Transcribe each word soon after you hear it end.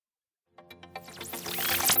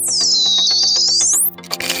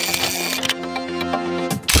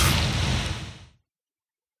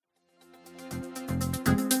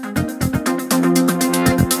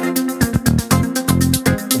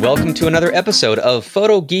Welcome to another episode of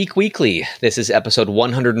Photo Geek Weekly. This is episode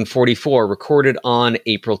 144, recorded on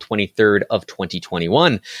April 23rd of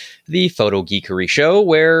 2021. The Photo Geekery show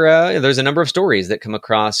where there's a number of stories that come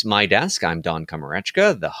across my desk. I'm Don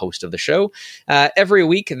Komarechka, the host of the show, every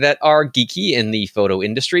week that are geeky in the photo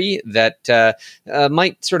industry that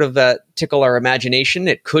might sort of tickle our imagination.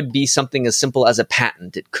 It could be something as simple as a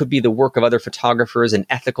patent. It could be the work of other photographers, an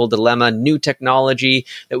ethical dilemma, new technology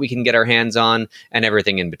that we can get our hands on, and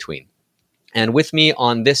everything in between. And with me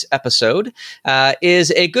on this episode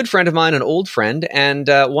is a good friend of mine, an old friend, and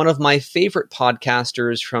one of my favorite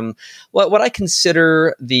podcasters from what I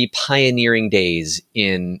consider the pioneering days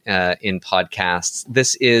in podcasts.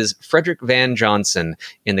 This is Frederick Van Johnson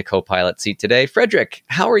in the co-pilot seat today. Frederick,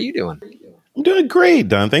 how are you doing? I'm doing great,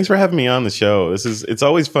 Don. Thanks for having me on the show. It's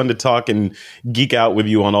always fun to talk and geek out with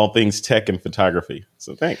you on all things tech and photography.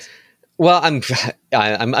 So thanks. Well,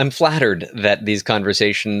 I'm flattered that these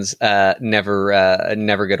conversations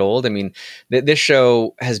never get old. I mean, this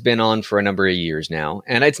show has been on for a number of years now,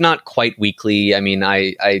 and it's not quite weekly. I mean,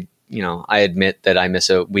 I admit that I miss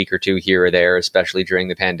a week or two here or there, especially during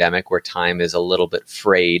the pandemic, where time is a little bit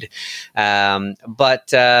frayed.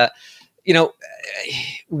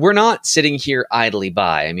 We're not sitting here idly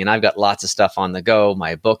by. I mean, I've got lots of stuff on the go.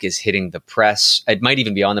 My book is hitting the press. It might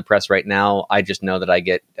even be on the press right now. I just know that I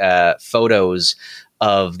get photos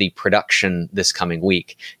of the production this coming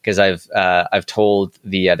week because I've told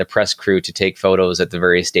the press crew to take photos at the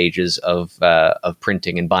various stages of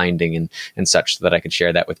printing and binding and such, so that I could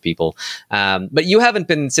share that with people. But you haven't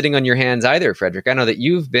been sitting on your hands either, Frederick. I know that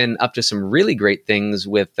you've been up to some really great things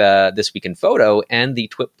with This Week in Photo and the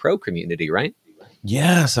TWIP Pro community, right?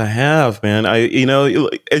 Yes, I have, man.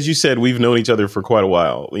 As you said, we've known each other for quite a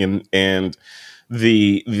while, and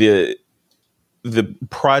the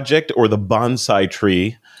project or the bonsai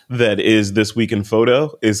tree that is This Week in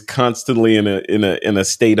Photo is constantly in a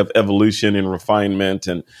state of evolution and refinement,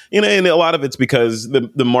 and and a lot of it's because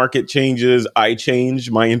the market changes, I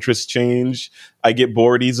change, my interests change, I get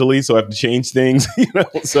bored easily, so I have to change things.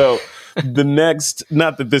 So the next,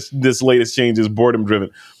 not that this latest change is boredom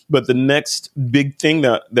driven, but the next big thing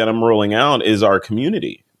that I'm rolling out is our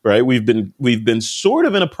community. Right, we've been sort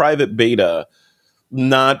of in a private beta.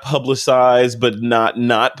 Not publicized, but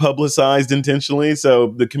not publicized intentionally.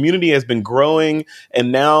 So the community has been growing,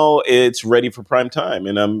 and now it's ready for prime time,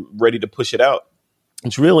 and I'm ready to push it out.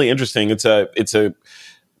 It's really interesting. It's a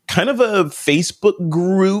kind of a Facebook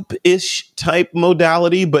group-ish type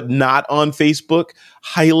modality, but not on Facebook.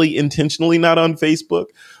 Highly intentionally not on Facebook.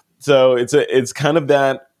 So it's kind of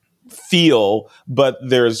that feel, but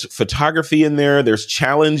there's photography in there, there's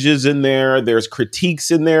challenges in there, there's critiques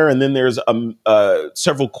in there, and then there's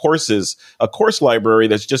several courses, a course library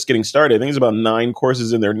that's just getting started. I think there's about 9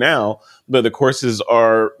 courses in there now, but the courses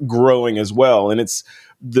are growing as well. And it's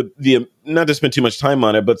the not to spend too much time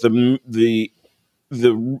on it, but the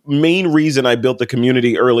main reason I built the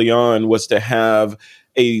community early on was to have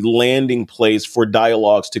a landing place for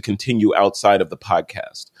dialogues to continue outside of the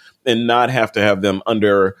podcast and not have to have them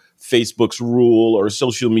under Facebook's rule or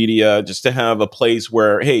social media, just to have a place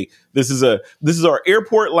where, hey, this is our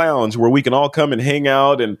airport lounge where we can all come and hang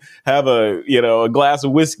out and have a glass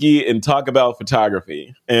of whiskey and talk about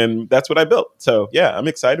photography. And that's what I built. So yeah, I'm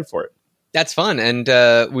excited for it. That's fun.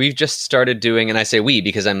 And we've just started doing, and I say we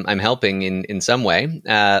because I'm helping in some way,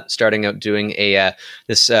 starting out doing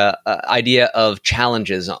this idea of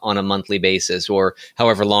challenges on a monthly basis, or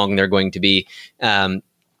however long they're going to be.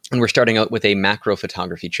 And we're starting out with a macro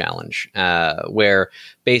photography challenge, where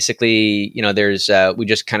basically, there's we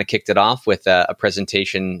just kind of kicked it off with a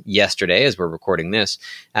presentation yesterday as we're recording this,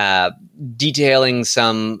 detailing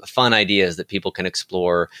some fun ideas that people can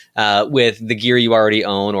explore with the gear you already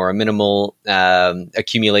own, or a minimal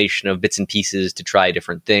accumulation of bits and pieces to try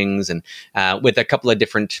different things, and with a couple of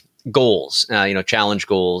different goals, challenge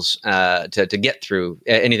goals to get through,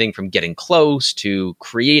 anything from getting close to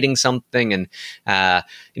creating something. And,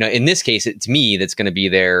 in this case, it's me that's going to be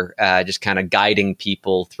there, just kind of guiding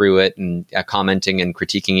people through it, and commenting and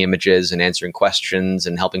critiquing images and answering questions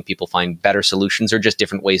and helping people find better solutions or just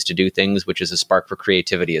different ways to do things, which is a spark for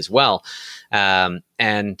creativity as well. So I'm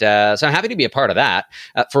happy to be a part of that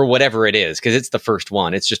for whatever it is, because it's the first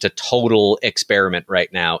one. It's just a total experiment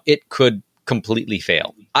right now. It could completely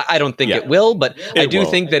fail. I don't think it will, but I do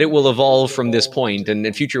think that it will evolve from this point,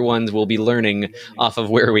 and future ones will be learning off of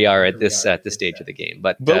where we are at this stage of the game.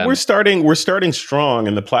 But we're starting strong,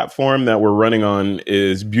 and the platform that we're running on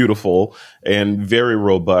is beautiful and very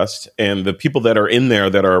robust. And the people that are in there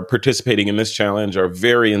that are participating in this challenge are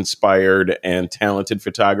very inspired and talented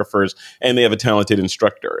photographers, and they have a talented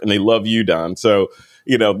instructor, and they love you, Don. So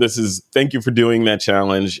thank you for doing that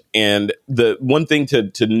challenge. And the one thing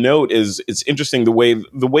to note is it's interesting the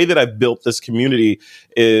way that I've built this community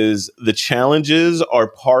is the challenges are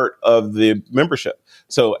part of the membership.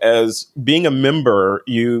 So as being a member,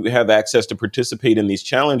 you have access to participate in these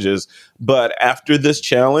challenges. But after this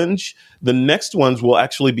challenge, the next ones will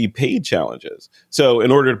actually be paid challenges. So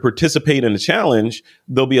in order to participate in a challenge,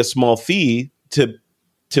 there'll be a small fee to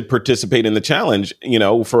participate in the challenge,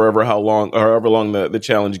 for however long the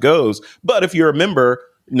challenge goes. But if you're a member,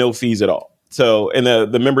 no fees at all. So, and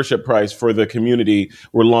the membership price for the community,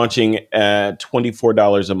 we're launching at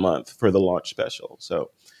 $24 a month for the launch special.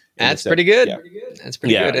 So that's pretty good. Yeah. That's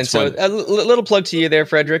pretty good. And so a little plug to you there,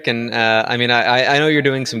 Frederick. And I know you're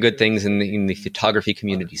doing some good things in the photography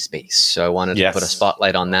community space. So I wanted to put a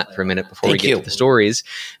spotlight on that for a minute before we get to the stories.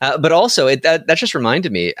 But also, that just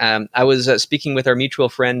reminded me, I was speaking with our mutual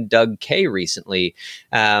friend, Doug Kay, recently,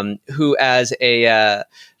 who as I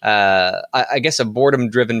guess a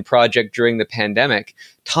boredom-driven project during the pandemic,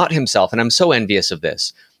 taught himself, and I'm so envious of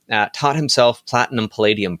this, taught himself platinum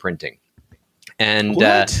palladium printing. And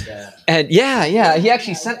he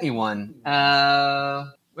actually sent me one.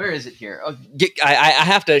 Where is it here? Oh, I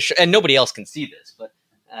have to, and nobody else can see this, but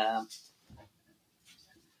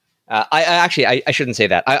I shouldn't say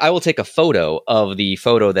that. I will take a photo of the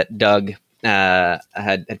photo that Doug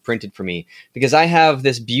had printed for me, because I have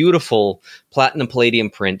this beautiful platinum palladium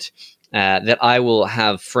print that I will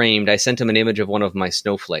have framed. I sent him an image of one of my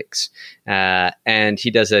snowflakes, and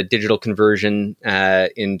he does a digital conversion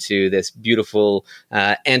into this beautiful,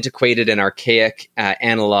 antiquated and archaic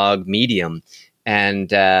analog medium.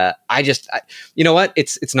 And you know what?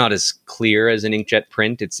 It's not as clear as an inkjet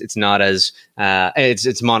print. It's not as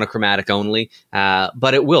it's monochromatic only,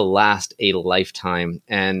 but it will last a lifetime,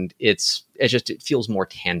 and it feels more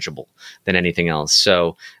tangible than anything else.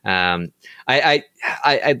 So I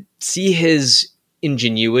see his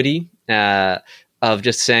ingenuity of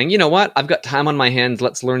just saying, you know what, I've got time on my hands.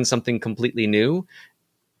 Let's learn something completely new,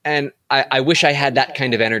 and I wish I had that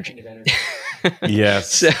kind of energy.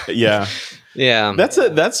 Yes. Yeah. Yeah,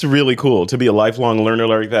 that's really cool to be a lifelong learner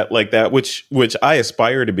like that, which I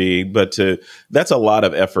aspire to be. But that's a lot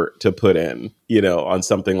of effort to put in, on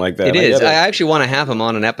something like that. It is. I actually want to have him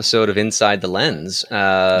on an episode of Inside the Lens,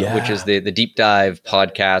 which is the deep dive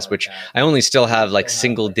podcast, which I only still have like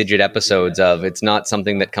single digit episodes of. It's not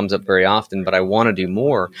something that comes up very often, but I want to do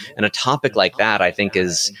more. And a topic like that, I think,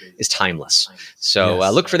 is timeless. So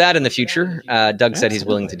look for that in the future. Doug said he's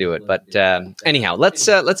willing to do it. But anyhow,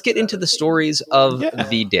 let's get into the stories of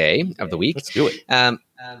the day, of the week. Let's do it.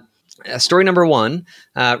 Story number one,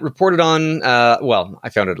 reported on, I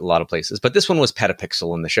found it a lot of places, but this one was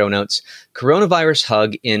Petapixel in the show notes. Coronavirus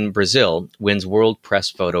hug in Brazil wins World Press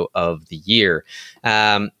Photo of the Year.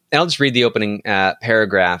 And I'll just read the opening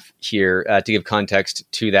paragraph here to give context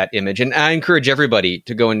to that image. And I encourage everybody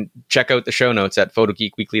to go and check out the show notes at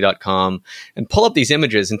photogeekweekly.com and pull up these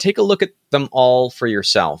images and take a look at them all for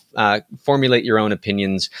yourself. Formulate your own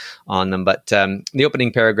opinions on them. But the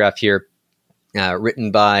opening paragraph here,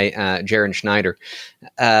 written by Jaron Schneider.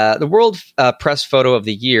 The World Press Photo of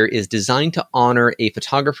the Year is designed to honor a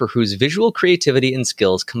photographer whose visual creativity and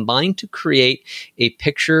skills combine to create a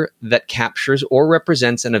picture that captures or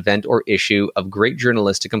represents an event or issue of great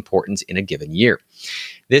journalistic importance in a given year.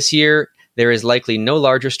 This year, there is likely no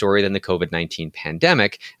larger story than the COVID-19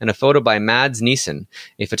 pandemic, and a photo by Mads Nielsen,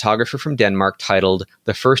 a photographer from Denmark, titled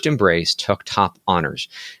 "The First Embrace," took top honors.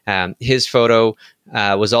 His photo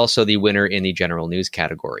was also the winner in the general news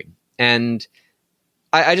category. And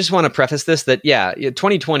I just want to preface this that,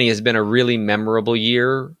 2020 has been a really memorable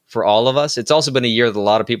year for all of us. It's also been a year that a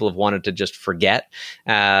lot of people have wanted to just forget,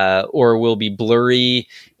 or will be blurry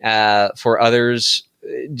for others,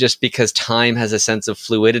 just because time has a sense of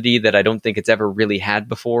fluidity that I don't think it's ever really had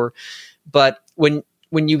before. But when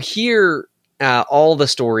you hear all the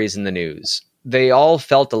stories in the news, they all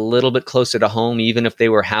felt a little bit closer to home, even if they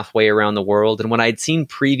were halfway around the world. And when I'd seen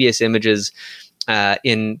previous images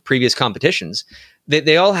in previous competitions,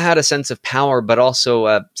 they all had a sense of power, but also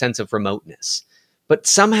a sense of remoteness. But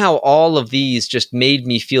somehow all of these just made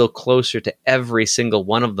me feel closer to every single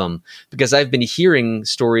one of them, because I've been hearing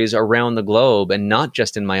stories around the globe and not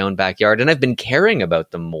just in my own backyard, and I've been caring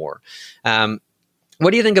about them more.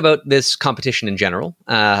 What do you think about this competition in general,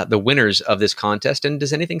 the winners of this contest, and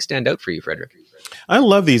does anything stand out for you, Frederick? I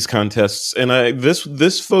love these contests, and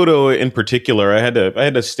this photo in particular, I had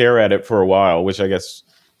to stare at it for a while, which I guess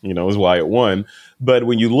is why it won. But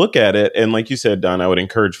when you look at it, and like you said, Don, I would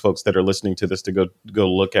encourage folks that are listening to this to go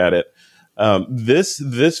look at it.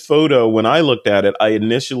 This photo, when I looked at it, I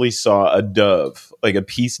initially saw a dove, like a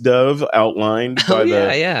peace dove outlined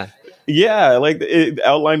by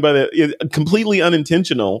outlined by completely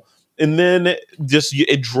unintentional. And then just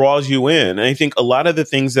it draws you in. And I think a lot of the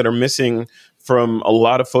things that are missing from a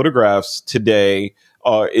lot of photographs today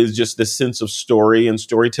is just the sense of story and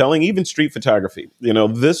storytelling, even street photography.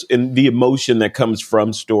 This and the emotion that comes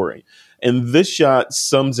from story. And this shot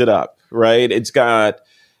sums it up, right? It's got,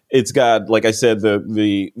 like I said,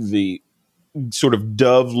 the sort of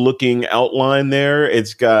dove looking outline there.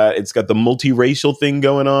 It's got the multiracial thing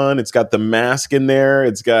going on. It's got the mask in there.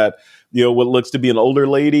 It's got, what looks to be an older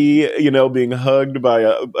lady, being hugged by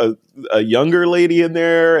a younger lady in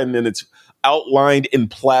there. And then it's outlined in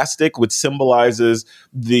plastic, which symbolizes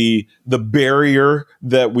the barrier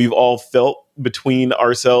that we've all felt between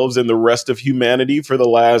ourselves and the rest of humanity for the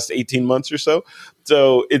last 18 months or so.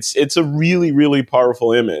 So it's a really, really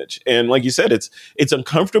powerful image. And like you said, it's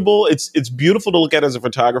uncomfortable. It's beautiful to look at as a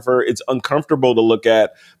photographer. It's uncomfortable to look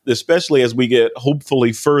at, especially as we get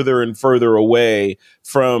hopefully further and further away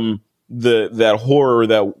from that horror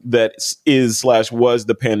that is/was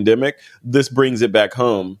the pandemic. This brings it back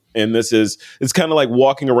home. And it's kind of like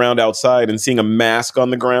walking around outside and seeing a mask on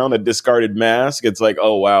the ground, a discarded mask. It's like,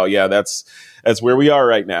 oh wow, yeah, that's where we are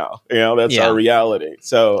right now. That's our reality.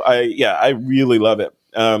 So I really love it.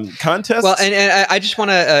 Contests. Well, and I just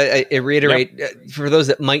want to reiterate for those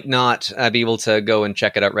that might not be able to go and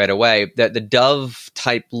check it out right away, that the dove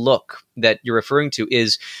type look that you're referring to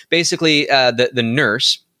is basically the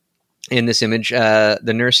nurse. In this image,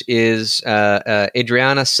 the nurse is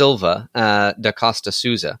Adriana Silva da Costa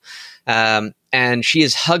Souza, and she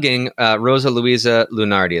is hugging Rosa Luisa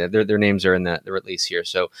Lunardi. Their names are in the release here.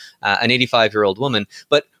 So an 85-year-old woman,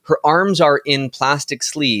 but her arms are in plastic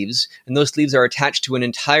sleeves, and those sleeves are attached to an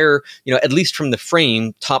entire, at least from the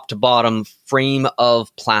frame, top to bottom, frame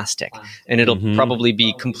of plastic. And it'll probably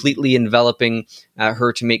be completely enveloping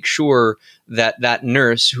her to make sure that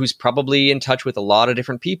nurse, who's probably in touch with a lot of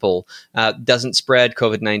different people, doesn't spread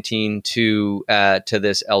COVID-19 to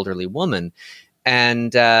this elderly woman.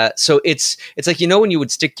 And so it's like, when you would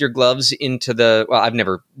stick your gloves into I've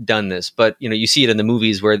never done this, but you see it in the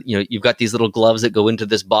movies where you've got these little gloves that go into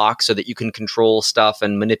this box so that you can control stuff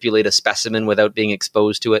and manipulate a specimen without being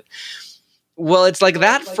exposed to it. Well, it's like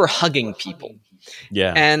that for hugging people.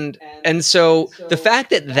 Yeah. And so the fact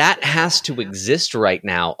that has to exist right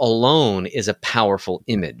now alone is a powerful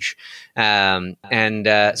image. Sorry,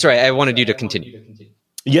 I wanted you to continue.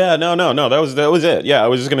 Yeah, no. That was it. Yeah, I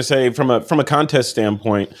was just going to say from a contest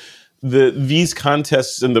standpoint, these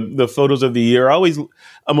contests and the photos of the year,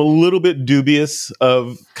 I'm a little bit dubious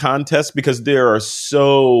of contests because there are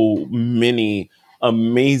so many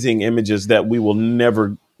amazing images that we will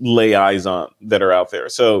never lay eyes on that are out there.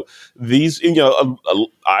 So these,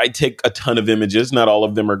 I take a ton of images. Not all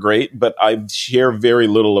of them are great, but I share very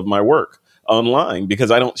little of my work online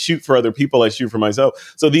because I don't shoot for other people. I shoot for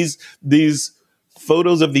myself. So these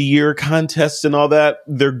photos of the year contests and all that,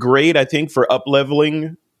 they're great, I think, for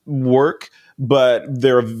up-leveling work, but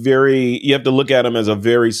you have to look at them as a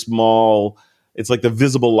very small, it's like the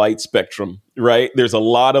visible light spectrum, right? There's a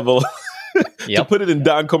lot of, to put it in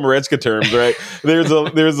Don Komarechka terms, right? There's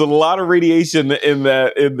a lot of radiation in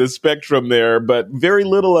the spectrum there, but very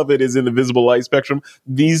little of it is in the visible light spectrum.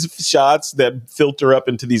 These shots that filter up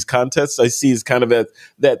into these contests, I see is kind of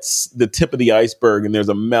that's the tip of the iceberg, and there's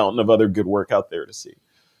a mountain of other good work out there to see.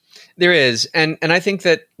 There is, and I think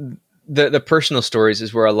that the personal stories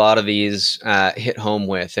is where a lot of these hit home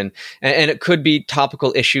with, and it could be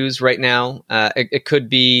topical issues right now. It could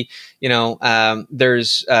be,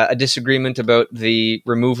 there's a disagreement about the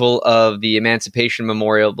removal of the Emancipation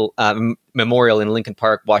Memorial in Lincoln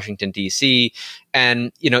Park, Washington, D.C.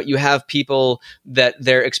 And, you have people that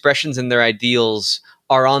their expressions and their ideals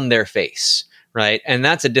are on their face, right? And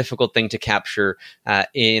that's a difficult thing to capture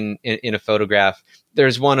in a photograph.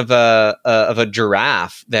 There's one of a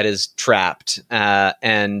giraffe that is trapped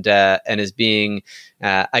and is being,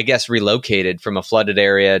 I guess, relocated from a flooded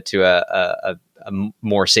area to a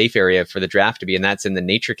more safe area for the giraffe to be, and that's in the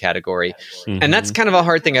nature category. Mm-hmm. And that's kind of a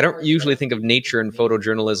hard thing. I don't usually think of nature and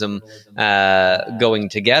photojournalism going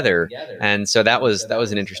together, and so that was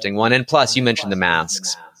an interesting one. And plus, you mentioned the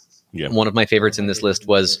masks. Yeah. One of my favorites in this list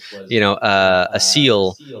was, a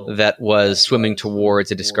seal that was swimming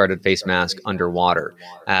towards a discarded face mask underwater,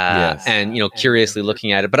 and curiously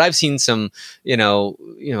looking at it. But I've seen some,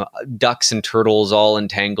 ducks and turtles all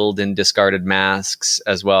entangled in discarded masks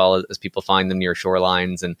as well as people find them near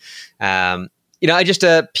shorelines, and I just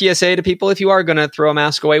a PSA to people: if you are going to throw a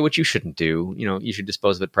mask away, which you shouldn't do, you should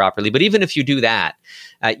dispose of it properly. But even if you do that,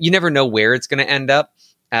 you never know where it's going to end up.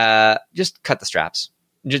 Just cut the straps.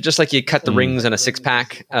 Just like you cut the rings on a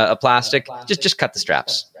 6-pack of plastic, just cut the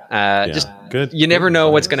straps. Just good. You never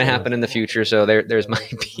know what's going to happen in the future. So there's my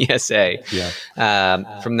PSA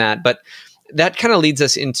from that. But that kind of leads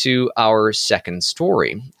us into our second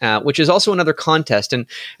story, which is also another contest. And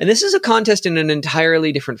this is a contest in an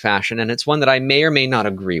entirely different fashion. And it's one that I may or may not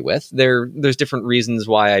agree with. There's different reasons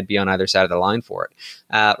why I'd be on either side of the line for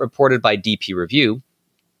it. Reported by DP Review,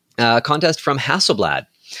 a contest from Hasselblad.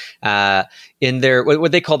 In their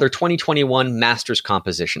what they call their 2021 Masters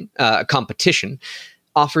competition,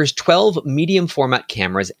 offers 12 medium format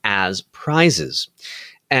cameras as prizes,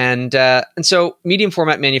 and so medium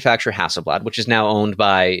format manufacturer Hasselblad, which is now owned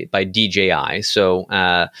by DJI. So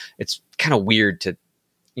it's kind of weird to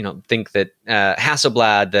think that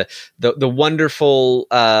Hasselblad, the wonderful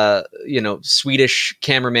Swedish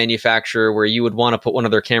camera manufacturer, where you would want to put one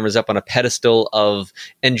of their cameras up on a pedestal of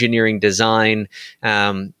engineering design,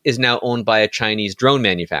 is now owned by a Chinese drone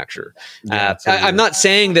manufacturer. I'm not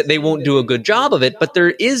saying that they won't do a good job of it, but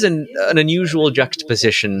there is an unusual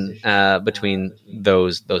juxtaposition between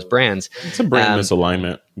those brands. It's a brand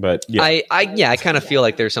misalignment. But yeah, I kind of feel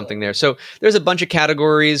like there's something there. So there's a bunch of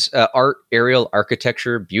categories: art, aerial,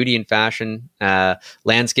 architecture, beauty and fashion,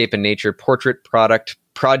 landscape and nature, portrait, product,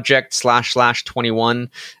 project / 21.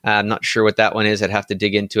 I'm not sure what that one is. I'd have to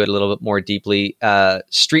dig into it a little bit more deeply.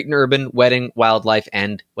 Street and urban, wedding, wildlife,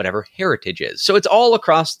 and whatever heritage is. So it's all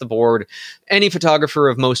across the board. Any photographer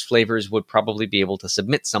of most flavors would probably be able to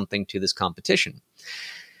submit something to this competition.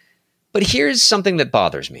 But here's something that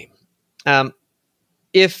bothers me.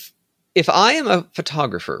 If I am a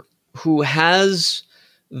photographer who has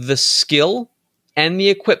the skill and the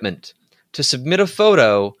equipment to submit a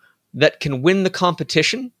photo that can win the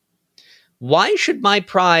competition, why should my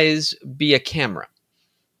prize be a camera?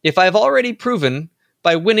 If I've already proven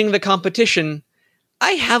by winning the competition,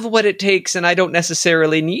 I have what it takes and I don't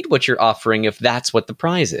necessarily need what you're offering if that's what the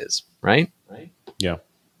prize is, right? Yeah.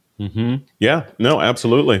 Mm-hmm. Yeah, no,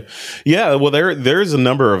 absolutely. Yeah, well, there's a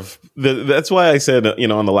number of that's why I said,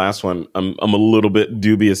 on the last one, I'm a little bit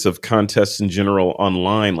dubious of contests in general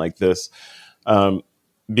online like this,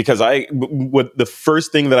 because what the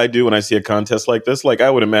first thing that I do when I see a contest like this, like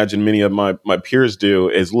I would imagine many of my peers do,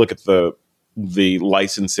 is look at the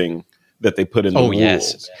licensing that they put in the rules.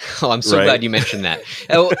 Yes. Oh, I'm so glad you mentioned that.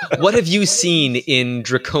 What have you seen in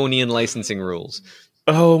draconian licensing rules?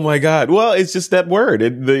 Oh my God! Well, it's just that word.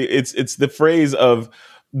 It's the phrase of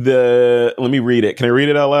the. Let me read it. Can I read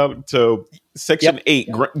it out loud? So, Section 8: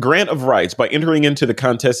 grant of rights. By entering into the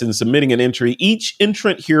contest and submitting an entry, each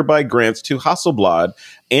entrant hereby grants to Hasselblad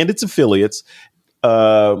and its affiliates.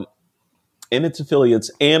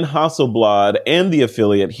 And Hasselblad and the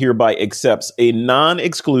affiliate hereby accepts a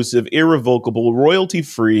non-exclusive, irrevocable,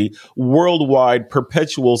 royalty-free, worldwide,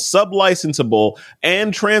 perpetual, sub-licensable,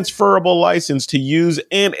 and transferable license to use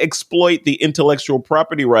and exploit the intellectual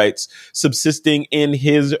property rights subsisting in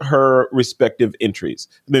her respective entries.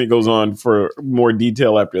 And then it goes on for more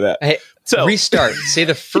detail after that. Hey, restart. Say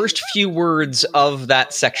the first few words of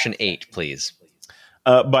that Section 8, please.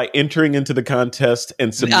 By entering into the contest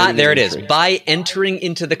and submitting. There it is. By entering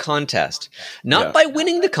into the contest. Not by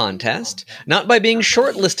winning the contest, not by being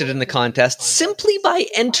shortlisted in the contest, simply by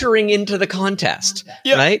entering into the contest.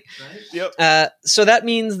 Yep. Right? Yep. So that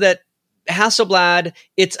means that Hasselblad,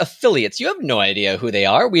 its affiliates, you have no idea who they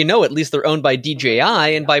are. We know at least they're owned by DJI,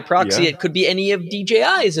 and by proxy, it could be any of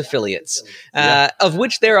DJI's affiliates, of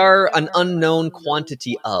which there are an unknown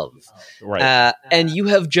quantity of. Right. And you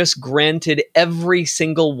have just granted every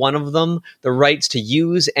single one of them the rights to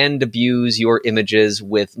use and abuse your images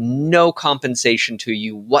with no compensation to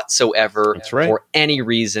you whatsoever for any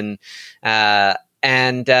reason. And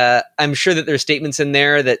I'm sure that there's statements in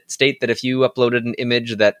there that state that if you uploaded an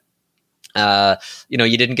image that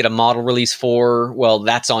you didn't get a model release for, well,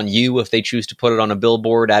 that's on you if they choose to put it on a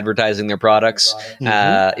billboard advertising their products,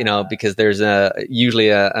 because there's usually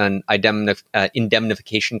an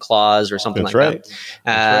indemnification clause or something like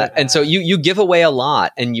that. And so you give away a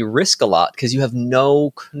lot and you risk a lot because you have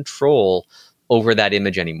no control over that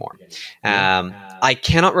image anymore. I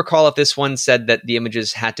cannot recall if this one said that the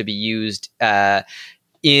images had to be used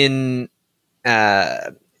in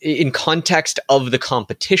context of the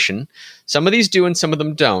competition. Some of these do and some of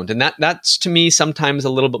them don't. And that's to me sometimes a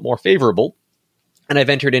little bit more favorable. And I've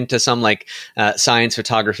entered into some Science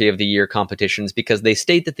Photography of the Year competitions because they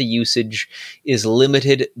state that the usage is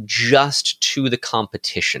limited just to the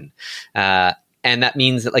competition. And that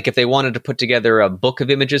means that, like, if they wanted to put together a book of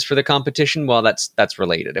images for the competition, well, that's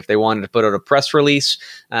related. If they wanted to put out a press release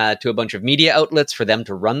to a bunch of media outlets for them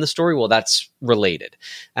to run the story, well, that's related.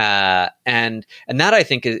 And that, I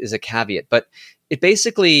think, is a caveat. But it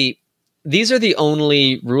basically, these are the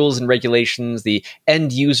only rules and regulations, the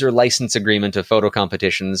end user license agreement of photo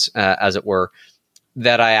competitions, as it were,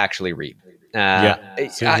 that I actually read.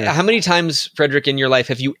 How many times, Frederick, in your life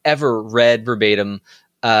have you ever read verbatim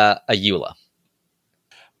a EULA?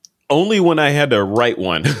 Only when I had to write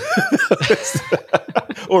one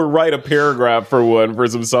or write a paragraph for one for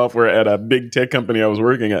some software at a big tech company I was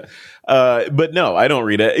working at. But no, I don't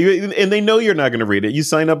read it. And they know you're not going to read it. You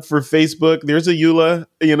sign up for Facebook. There's a EULA,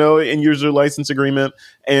 and user license agreement,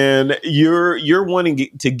 and you're wanting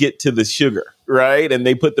to get to the sugar, right? And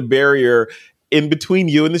they put the barrier in between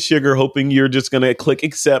you and the sugar, hoping you're just going to click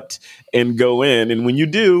accept and go in. And when you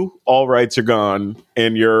do, all rights are gone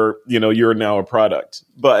and you're now a product.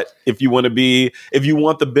 But if you want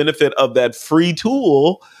the benefit of that free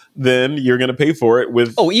tool, then you're going to pay for it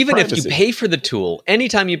with even privacy. If you pay for the tool,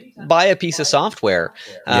 anytime you buy a piece of software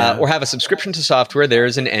or have a subscription to software,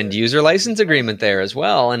 there's an end user license agreement there as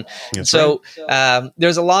well. And so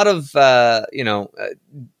there's a lot of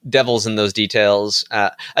devils in those details.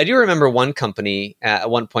 I do remember one company at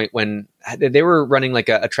one point when they were running like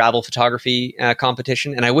a travel photography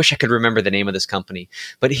competition, and I wish I could remember the name of this company,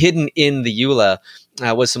 but hidden in the EULA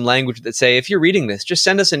was some language that say, if you're reading this, just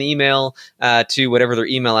send us an email to whatever their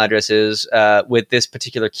email address is with this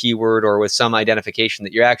particular keyword or with some identification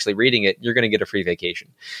that you're actually reading it, you're going to get a free vacation.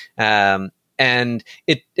 And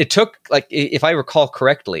it took, like, if I recall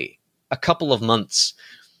correctly, a couple of months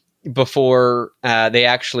before they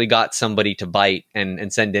actually got somebody to bite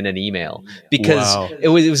and send in an email, because it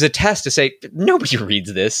was a test to say, nobody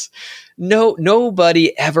reads this.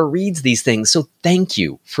 Nobody ever reads these things. So thank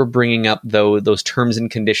you for bringing up those terms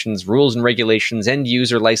and conditions, rules and regulations, end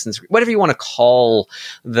user license, whatever you want to call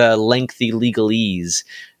the lengthy legalese.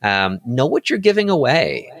 Know what you're giving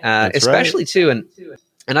away, especially too.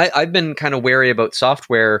 And I've been kind of wary about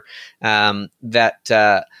software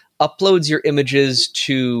that uploads your images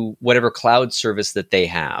to whatever cloud service that they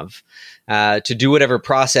have to do whatever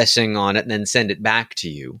processing on it and then send it back to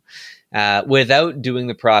you without doing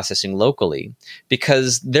the processing locally,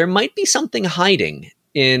 because there might be something hiding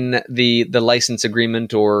in the license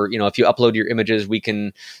agreement, or, if you upload your images, we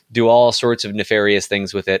can do all sorts of nefarious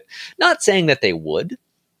things with it. Not saying that they would,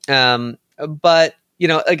 but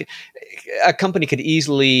a company could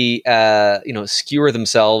easily, skewer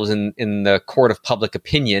themselves in the court of public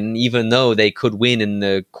opinion, even though they could win in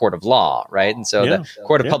the court of law, right? And so the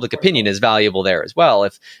court of public opinion is valuable there as well.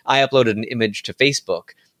 If I uploaded an image to Facebook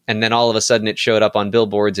and then all of a sudden it showed up on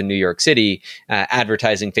billboards in New York City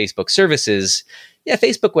advertising Facebook services,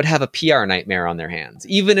 Facebook would have a PR nightmare on their hands,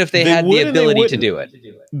 even if they had the ability to do it.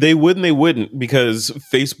 They wouldn't, because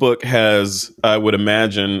Facebook has, I would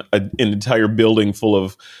imagine, an entire building full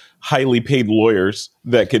of highly paid lawyers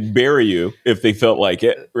that could bury you if they felt like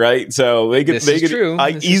it, right? So they could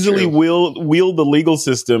easily wield the legal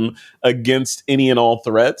system against any and all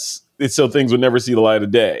threats, so things would never see the light of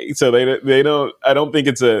day. So they don't. I don't think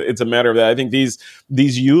it's a matter of that. I think these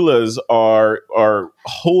EULAs are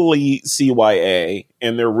wholly CYA,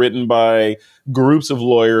 and they're written by groups of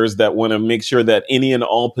lawyers that want to make sure that any and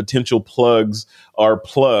all potential plugs are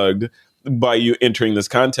plugged by you entering this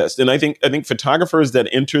contest. And I think photographers that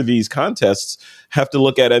enter these contests have to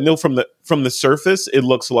look at it. I know from the surface, it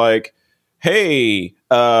looks like, hey,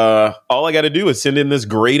 all I got to do is send in this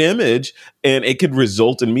great image, and it could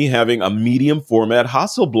result in me having a medium format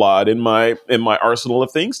Hasselblad in my arsenal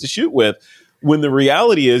of things to shoot with. When the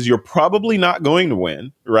reality is, you're probably not going to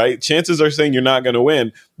win, right? Chances are saying you're not going to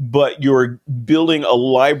win, but you're building a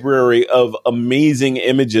library of amazing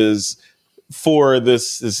images for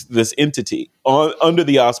this entity under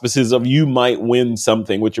the auspices of you might win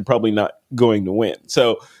something, which you're probably not going to win.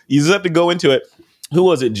 So you just have to go into it. Who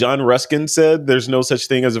was it? John Ruskin said there's no such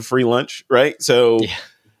thing as a free lunch, right? So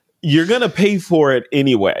you're going to pay for it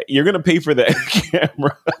anyway. You're going to pay for that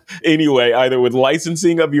camera anyway, either with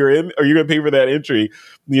licensing of your or you're going to pay for that entry,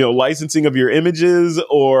 licensing of your images,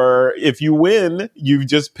 or if you win, you've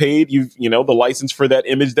just paid, the license for that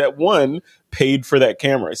image that won paid for that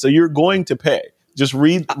camera. So you're going to pay. Just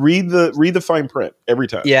read the fine print every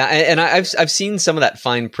time. Yeah, and I've seen some of that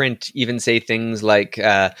fine print even say things like,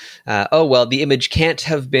 the image can't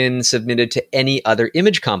have been submitted to any other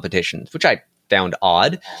image competitions, which I found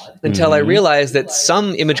odd until I realized that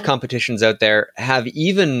some image competitions out there have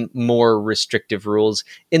even more restrictive rules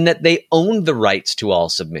in that they own the rights to all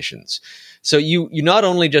submissions. So you not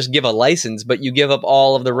only just give a license, but you give up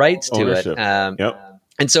all of the rights to Ownership. it. Yep.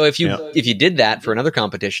 And so if you did that for another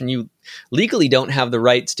competition, you legally don't have the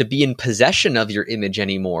rights to be in possession of your image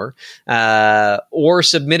anymore, or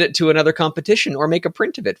submit it to another competition, or make a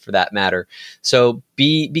print of it for that matter. So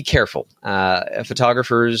be careful.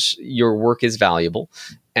 Photographers, your work is valuable.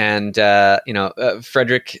 And,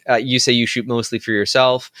 Frederick, you say you shoot mostly for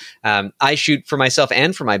yourself. I shoot for myself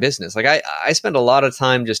and for my business. Like I spend a lot of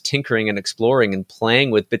time just tinkering and exploring and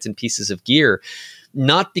playing with bits and pieces of gear.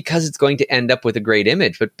 Not because it's going to end up with a great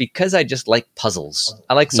image, but because I just like puzzles.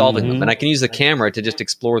 I like solving them, and I can use the camera to just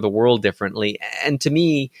explore the world differently. And to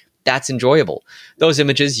me, that's enjoyable. Those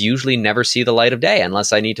images usually never see the light of day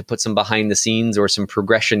unless I need to put some behind the scenes or some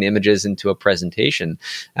progression images into a presentation,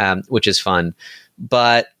 which is fun.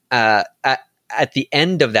 But at the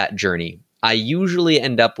end of that journey, I usually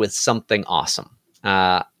end up with something awesome.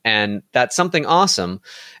 And that's something awesome.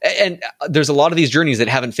 And there's a lot of these journeys that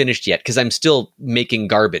haven't finished yet because I'm still making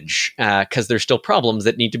garbage because there's still problems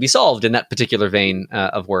that need to be solved in that particular vein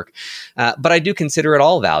of work. But I do consider it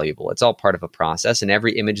all valuable. It's all part of a process. And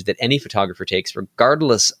every image that any photographer takes,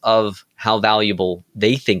 regardless of how valuable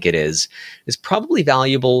they think it is probably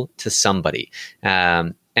valuable to somebody.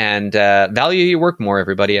 And value your work more,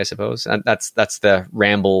 everybody, I suppose. That's the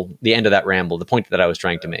ramble, the end of that ramble, the point that I was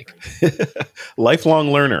trying to make.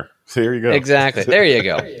 Lifelong learner. There you go. Exactly. There you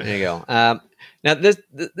go. There you go. Now,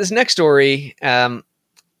 this next story,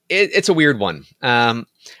 it's a weird one. I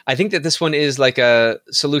think that this one is like a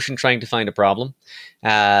solution trying to find a problem.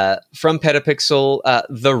 From Petapixel,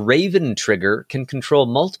 the Raven trigger can control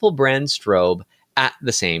multiple brand strobe at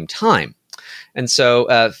the same time. And so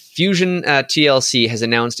Fusion TLC has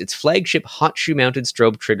announced its flagship hot shoe mounted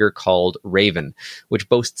strobe trigger called Raven, which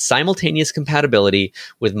boasts simultaneous compatibility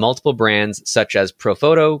with multiple brands such as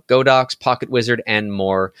Profoto, Godox, Pocket Wizard, and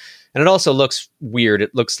more. And it also looks weird.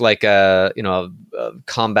 It looks like a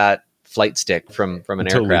combat flight stick from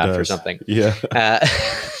an aircraft or something. Yeah.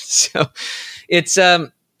 So it's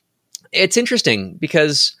interesting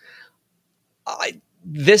because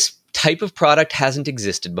this type of product hasn't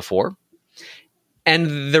existed before.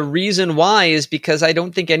 And the reason why is because I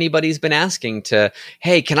don't think anybody's been asking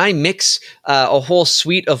hey, can I mix a whole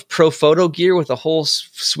suite of Profoto gear with a whole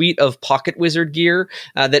suite of Pocket Wizard gear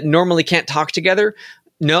that normally can't talk together?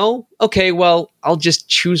 No? Okay, well, I'll just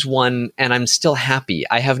choose one and I'm still happy.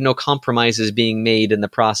 I have no compromises being made in the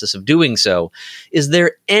process of doing so. Is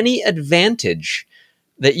there any advantage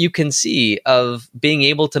that you can see of being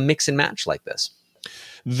able to mix and match like this?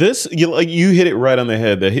 This you hit it right on the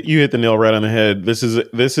head. You hit the nail right on the head. This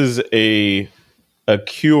is a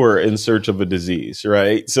cure in search of a disease,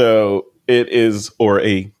 right? So it is, or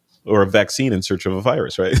a vaccine in search of a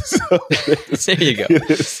virus, right? So there you go.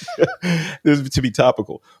 This is to be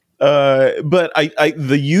topical. But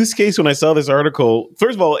the use case when I saw this article,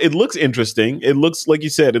 first of all, it looks interesting. It looks, like you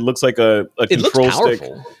said, it looks like a control stick.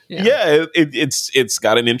 Yeah, it's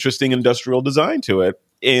got an interesting industrial design to it,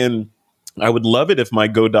 and I would love it if my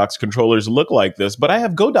Godox controllers look like this, but I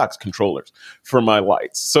have Godox controllers for my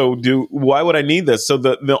lights. So why would I need this? So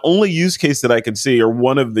the only use case that I could see, or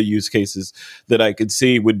one of the use cases that I could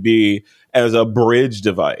see, would be as a bridge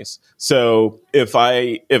device. So if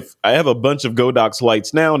I have a bunch of Godox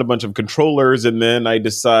lights now and a bunch of controllers, and then I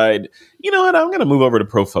decide, you know what, I'm going to move over to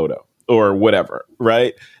Profoto or whatever,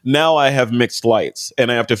 right? Now I have mixed lights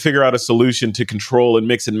and I have to figure out a solution to control and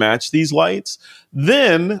mix and match these lights.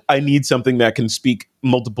 Then I need something that can speak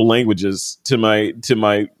multiple languages to my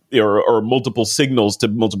or multiple signals to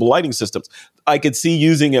multiple lighting systems. I could see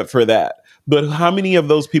using it for that. But how many of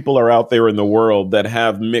those people are out there in the world that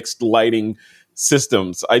have mixed lighting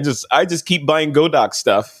systems? I just keep buying Godox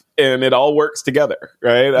stuff and it all works together,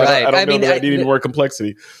 right? Right. I don't know that I need any more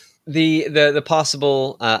complexity. The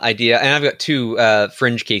possible idea, and I've got two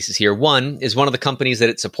fringe cases here. One is one of the companies that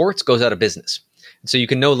it supports goes out of business. So you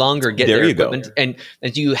can no longer get their equipment, and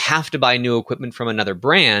you have to buy new equipment from another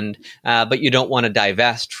brand, but you don't want to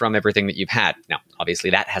divest from everything that you've had. Now,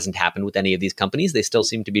 obviously, that hasn't happened with any of these companies. They still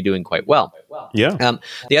seem to be doing quite well. Yeah.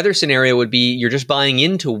 The other scenario would be you're just buying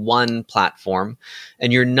into one platform,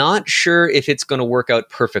 and you're not sure if it's going to work out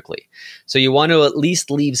perfectly. So you want to at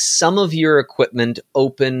least leave some of your equipment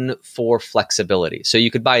open for flexibility. So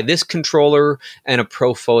you could buy this controller and a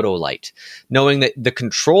Profoto light, knowing that the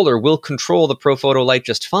controller will control the Profoto light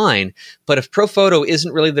just fine. But if Profoto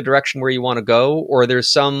isn't really the direction where you want to go, or there's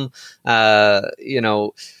some,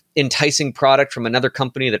 enticing product from another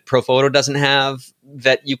company that Profoto doesn't have,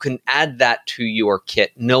 that you can add that to your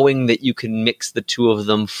kit, knowing that you can mix the two of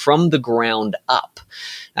them from the ground up.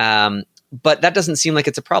 But that doesn't seem like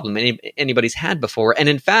it's a problem anybody's had before. And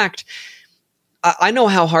in fact, I know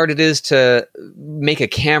how hard it is to make a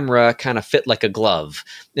camera kind of fit like a glove,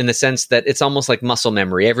 in the sense that it's almost like muscle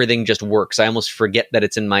memory. Everything just works. I almost forget that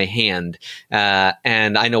it's in my hand.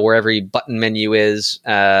 And I know where every button menu is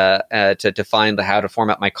to find how to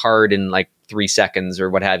format my card in like 3 seconds or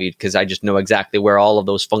what have you, because I just know exactly where all of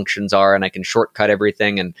those functions are, and I can shortcut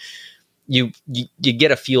everything. And you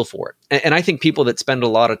get a feel for it. And I think people that spend a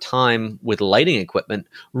lot of time with lighting equipment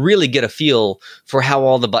really get a feel for how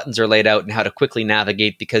all the buttons are laid out and how to quickly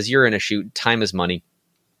navigate, because you're in a shoot, time is money.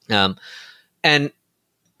 And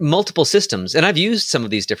multiple systems, and I've used some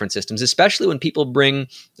of these different systems, especially when people bring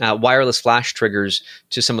wireless flash triggers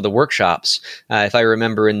to some of the workshops. If I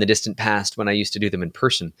remember in the distant past when I used to do them in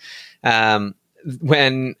person,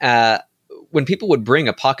 when people would bring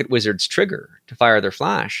a Pocket Wizard's trigger to fire their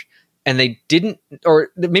flash, and they didn't, or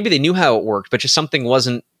maybe they knew how it worked, but just something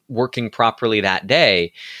wasn't working properly that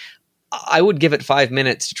day, I would give it 5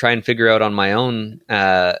 minutes to try and figure out on my own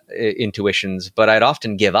intuitions, but I'd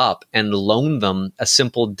often give up and loan them a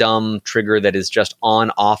simple, dumb trigger that is just on,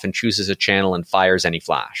 off, and chooses a channel and fires any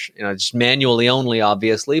flash. Just manually only,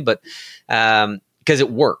 obviously, but because it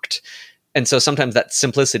worked. And so sometimes that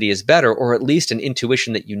simplicity is better, or at least an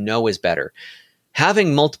intuition that is better.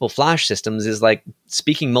 Having multiple flash systems is like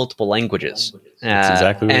speaking multiple languages. That's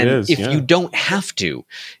exactly what it is. If you don't have to,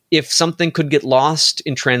 if something could get lost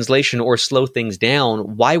in translation or slow things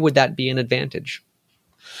down, why would that be an advantage?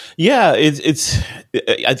 Yeah,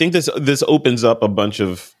 I think this opens up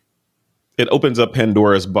it opens up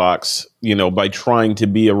Pandora's box, by trying to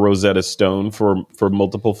be a Rosetta Stone for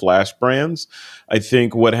multiple flash brands. I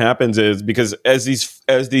think what happens is, because as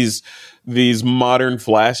these modern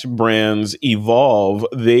flash brands evolve,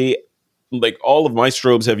 they, like, all of my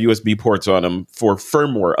strobes have USB ports on them for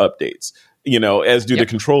firmware updates, as do the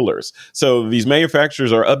controllers. So these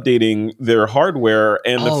manufacturers are updating their hardware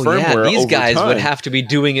and the firmware. These guys over time would have to be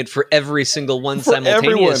doing it for every single one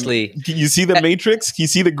simultaneously. You see the matrix? You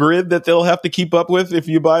see the grid that they'll have to keep up with if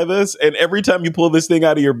you buy this? And every time you pull this thing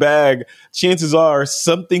out of your bag, chances are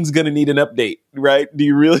something's going to need an update, right? Do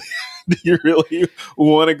you really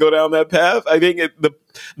want to go down that path? I think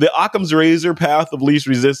the Occam's razor path of least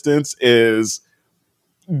resistance is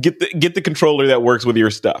get the controller that works with your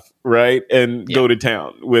stuff, right? And go to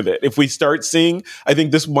town with it. If we start seeing, I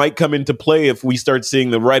think this might come into play if we start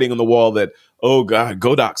seeing the writing on the wall that, oh God,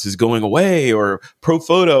 Godox is going away, or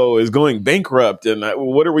ProPhoto is going bankrupt, and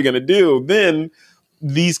what are we going to do? Then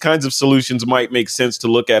these kinds of solutions might make sense to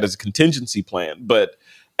look at as a contingency plan. But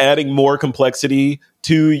adding more complexity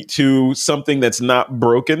to something that's not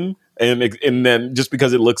broken, and then just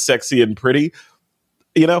because it looks sexy and pretty,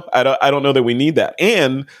 I don't know that we need that.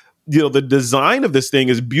 And the design of this thing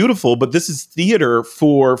is beautiful, but this is theater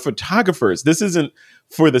for photographers. This isn't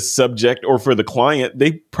for the subject or for the client.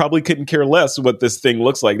 They probably couldn't care less what this thing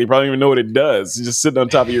looks like. They probably don't even know what it does. It's just sitting on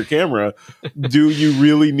top of your camera. Do you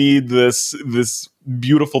really need this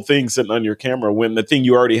beautiful thing sitting on your camera when the thing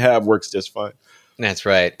you already have works just fine? That's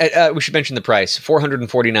right. We should mention the price,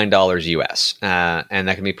 $449 US, and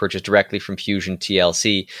that can be purchased directly from Fusion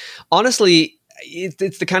TLC. Honestly,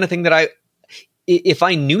 it's the kind of thing that if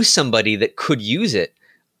I knew somebody that could use it,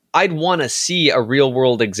 I'd want to see a real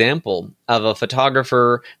world example of a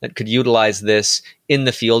photographer that could utilize this in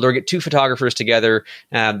the field, or get two photographers together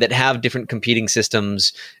that have different competing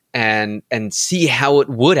systems and see how it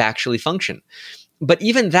would actually function. But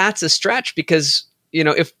even that's a stretch, because,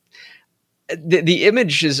 if the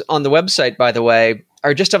images on the website, by the way,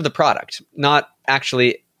 are just of the product, not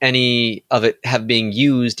actually any of it have being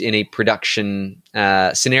used in a production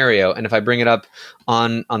scenario. And if I bring it up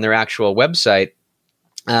on their actual website,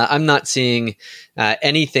 I'm not seeing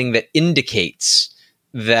anything that indicates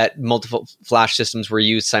that multiple flash systems were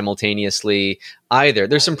used simultaneously either.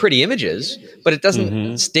 There's some pretty images, but it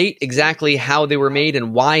doesn't state exactly how they were made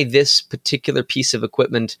and why this particular piece of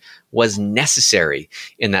equipment was necessary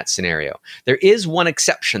in that scenario. There is one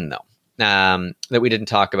exception, though, that we didn't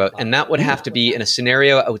talk about, and that would have to be in a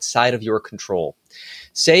scenario outside of your control.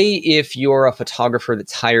 Say if you're a photographer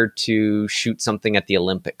that's hired to shoot something at the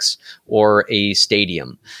Olympics or a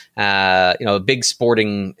stadium, a big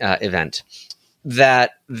sporting event,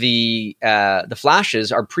 that the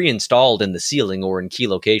flashes are pre-installed in the ceiling or in key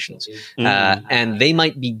locations, and they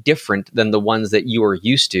might be different than the ones that you are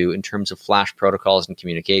used to in terms of flash protocols and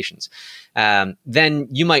communications. Then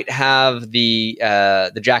you might have the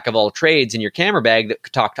jack of all trades in your camera bag that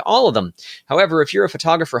could talk to all of them. However, if you're a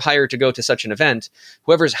photographer hired to go to such an event,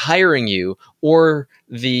 whoever's hiring you or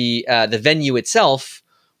the venue itself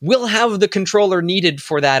will have the controller needed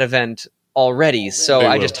for that event already. So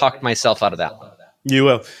I just talked myself out of that one. You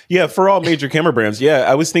will. Yeah, for all major camera brands.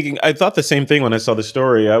 Yeah, I thought the same thing when I saw the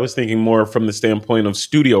story. I was thinking more from the standpoint of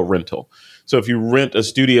studio rental. So if you rent a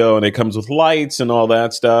studio and it comes with lights and all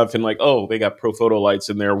that stuff, and like, oh, they got pro photo lights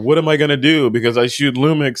in there. What am I going to do? Because I shoot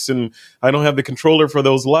Lumix and I don't have the controller for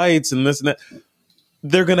those lights and this and that.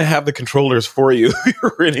 They're going to have the controllers for you.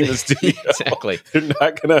 You're renting the studio. Exactly. They're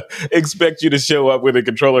not going to expect you to show up with a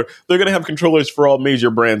controller. They're going to have controllers for all major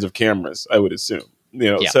brands of cameras, I would assume.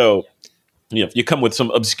 So if you come with some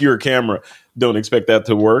obscure camera, don't expect that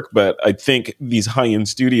to work. But I think these high-end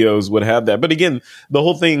studios would have that. But again, the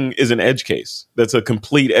whole thing is an edge case. That's a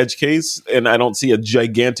complete edge case. And I don't see a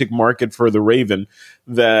gigantic market for the Raven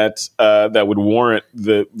that would warrant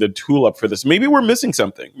the tool up for this. Maybe we're missing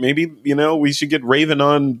something. Maybe, we should get Raven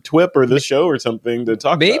on TWIP or this show or something to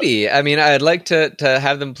talk about. Maybe. I mean, I'd like to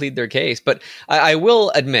have them plead their case. But I will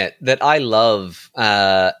admit that I love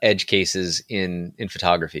edge cases in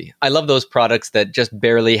photography. I love those products that just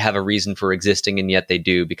barely have a reason for existing, and yet they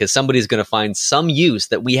do, because somebody's going to find some use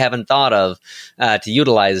that we haven't thought of to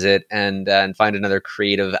utilize it and find another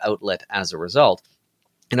creative outlet as a result.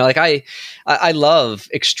 Like I love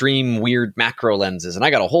extreme weird macro lenses, and I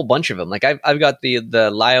got a whole bunch of them. Like I've got the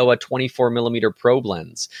Liowa 24 millimeter probe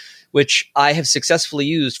lens, which I have successfully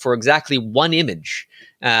used for exactly one image.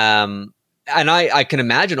 And I can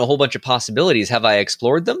imagine a whole bunch of possibilities. Have I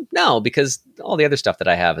explored them? No, because all the other stuff that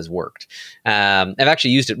I have has worked. I've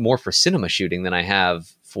actually used it more for cinema shooting than I have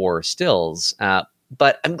for stills.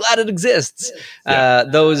 But I'm glad it exists.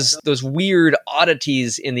 Those weird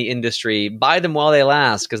oddities in the industry, buy them while they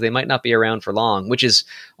last, because they might not be around for long, which is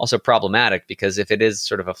also problematic, because if it is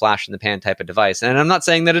sort of a flash in the pan type of device, and I'm not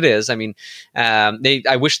saying that it is, I mean,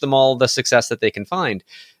 I wish them all the success that they can find.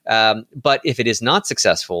 But if it is not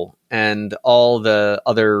successful and all the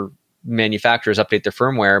other manufacturers update their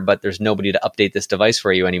firmware, but there's nobody to update this device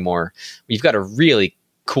for you anymore, you've got a really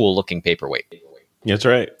cool looking paperweight. That's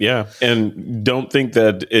right. Yeah. And don't think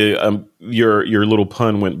that your little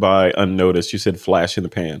pun went by unnoticed. You said flash in the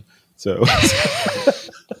pan. So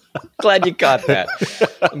glad you caught that.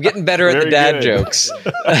 I'm getting better at the dad jokes.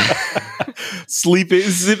 Slipping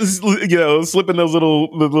those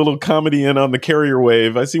little comedy in on the carrier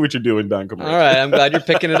wave. I see what you're doing, Don Komarechka. All right. I'm glad you're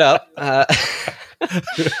picking it up.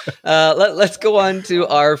 Let's go on to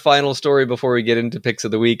our final story before we get into picks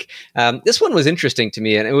of the week. This one was interesting to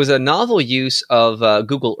me, and it was a novel use of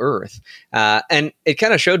Google Earth. And it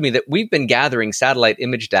kind of showed me that we've been gathering satellite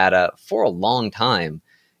image data for a long time,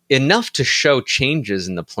 enough to show changes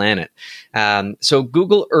in the planet. So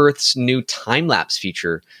Google Earth's new time-lapse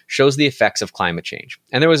feature shows the effects of climate change.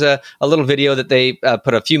 And there was a little video that they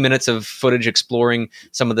put a few minutes of footage exploring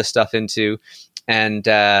some of this stuff into. And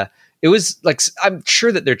it was like, I'm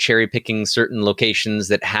sure that they're cherry picking certain locations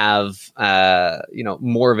that have,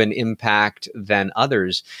 more of an impact than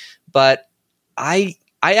others. But I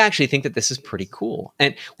actually think that this is pretty cool.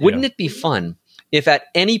 And wouldn't it be fun if at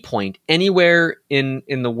any point, anywhere in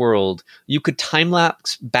the world, you could time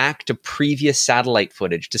lapse back to previous satellite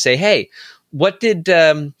footage to say, hey, what did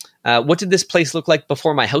this place look like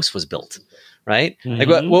before my house was built? Right? Like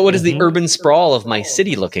what is the urban sprawl of my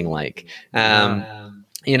city looking like?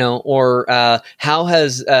 Or how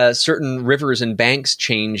has certain rivers and banks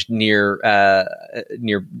changed near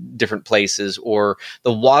different places, or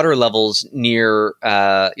the water levels near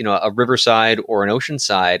a riverside or an ocean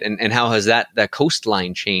side, and how has that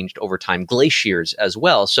coastline changed over time, glaciers as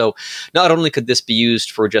well. So not only could this be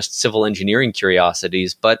used for just civil engineering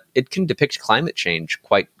curiosities, but it can depict climate change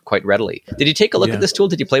quite readily. Did you take a look at this tool?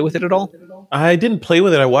 Did you play with it at all? I didn't play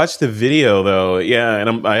with it. I watched the video though. Yeah,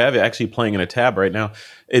 and I have it actually playing in a tab right now.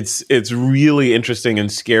 It's really interesting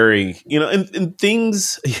and scary. And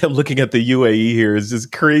things. I'm looking at the UAE here. It's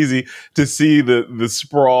just crazy to see the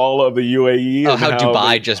sprawl of the UAE. Oh, how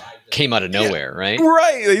Dubai just came out of nowhere, right?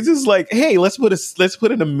 Right. It's just like, hey, let's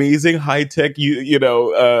put an amazing high tech,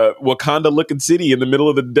 Wakanda looking city in the middle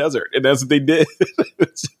of the desert, and that's what they did.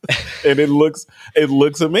 And it looks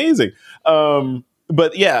amazing.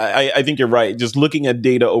 But yeah, I think you're right. Just looking at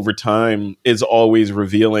data over time is always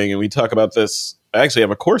revealing. And we talk about this. I actually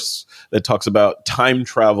have a course that talks about time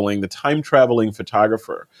traveling, the time traveling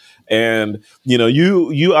photographer. And,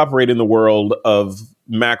 you operate in the world of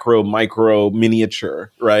macro, micro,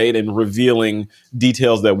 miniature, right? And revealing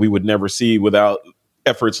details that we would never see without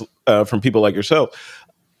efforts from people like yourself.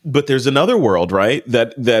 But there's another world, right?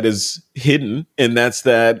 That is hidden. And that's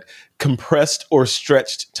that compressed or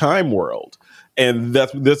stretched time world. And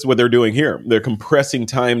that's what they're doing here. They're compressing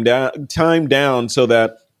time down so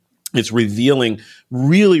that it's revealing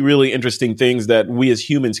really, really interesting things that we as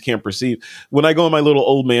humans can't perceive. When I go on my little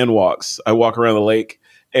old man walks, I walk around the lake,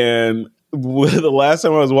 and the last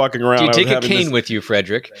time I was walking around, Do you I was take a having cane with you,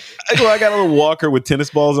 Frederick? Well, I got a little walker with tennis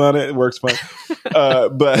balls on it. It works fine.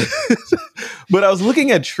 But but I was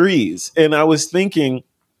looking at trees, and I was thinking,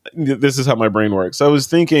 this is how my brain works. I was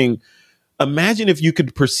thinking, imagine if you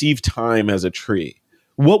could perceive time as a tree.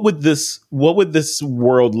 What would this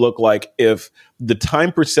world look like if the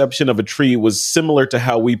time perception of a tree was similar to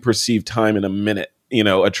how we perceive time in a minute? You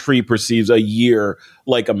know, a tree perceives a year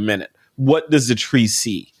like a minute. What does the tree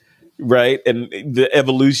see? Right. And the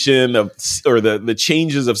evolution of, or the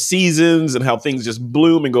changes of seasons and how things just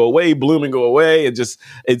bloom and go away.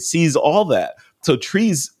 It sees all that. So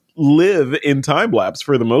trees live in time lapse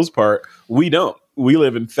for the most part. We don't. We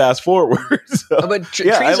live in fast forward. So, but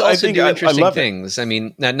trees also do interesting things. I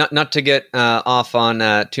mean, not to get off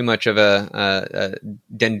on too much of a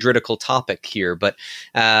dendritical topic here, but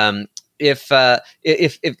if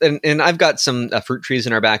and I've got some fruit trees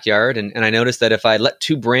in our backyard, and I noticed that if I let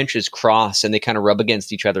two branches cross and they kind of rub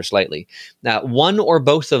against each other slightly, one or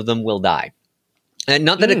both of them will die. And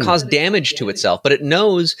not that it caused damage to itself, but it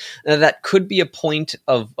knows that could be a point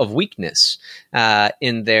of weakness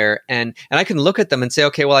in there. And I can look at them and say,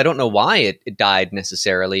 okay, well, I don't know why it died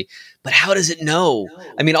necessarily, but how does it know?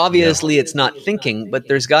 I mean, obviously it's not thinking, but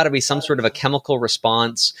there's got to be some sort of a chemical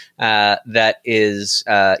response that is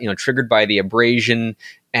triggered by the abrasion.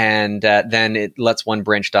 And then it lets one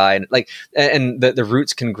branch die, and the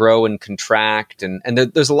roots can grow and contract, and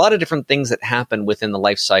there's a lot of different things that happen within the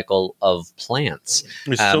life cycle of plants.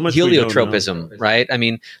 So much heliotropism, right? I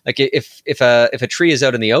mean, like if a tree is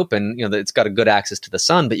out in the open, it's got a good access to the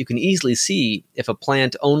sun, but you can easily see if a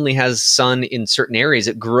plant only has sun in certain areas,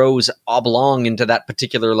 it grows oblong into that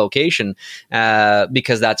particular location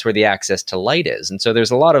because that's where the access to light is. And so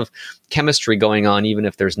there's a lot of chemistry going on, even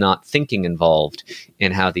if there's not thinking involved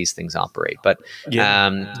in how these things operate. But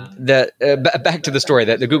back to the story,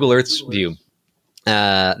 that the Google Earth's view,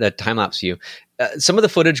 the time-lapse view, some of the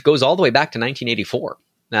footage goes all the way back to 1984.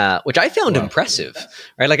 Which I found impressive,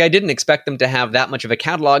 right? Like I didn't expect them to have that much of a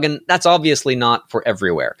catalog, and that's obviously not for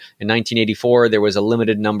everywhere. In 1984, there was a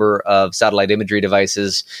limited number of satellite imagery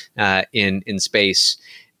devices in space,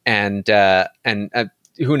 and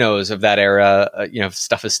who knows of that era?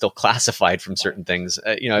 Stuff is still classified from certain things.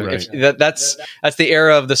 Right. That's the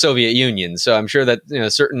era of the Soviet Union. So I'm sure that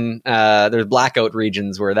certain there's blackout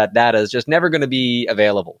regions where that data is just never going to be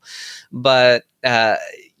available. But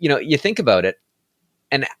you think about it,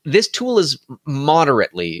 and this tool is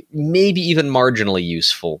moderately, maybe even marginally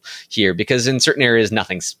useful here, because in certain areas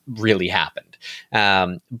nothing's really happened.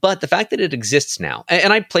 But the fact that it exists now,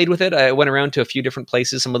 and I played with it, I went around to a few different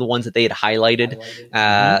places, some of the ones that they had highlighted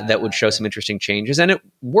that would show some interesting changes, and it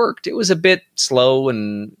worked. It was a bit slow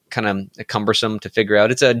and kind of cumbersome to figure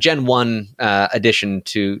out. It's a Gen 1 addition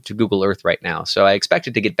to Google Earth right now, so I expect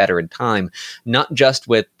it to get better in time, not just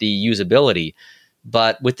with the usability,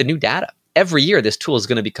 but with the new data. Every year, this tool is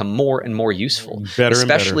going to become more and more useful,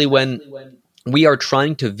 especially when we are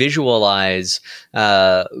trying to visualize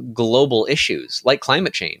global issues like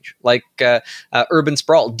climate change, like urban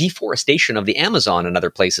sprawl, deforestation of the Amazon and other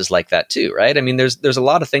places like that too, right? I mean, there's a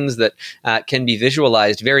lot of things that can be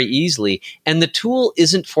visualized very easily, and the tool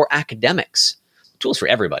isn't for academics. The tool's for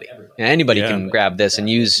everybody. Anybody can grab this and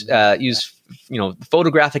use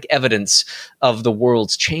photographic evidence of the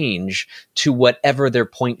world's change to whatever their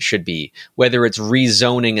point should be, whether it's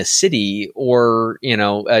rezoning a city or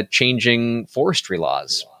changing forestry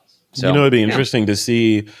laws. So it'd be interesting to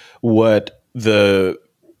see what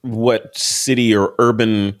city or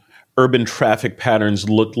urban traffic patterns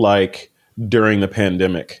looked like during the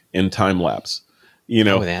pandemic in time lapse.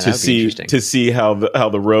 To see how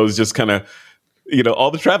the roads just kind of,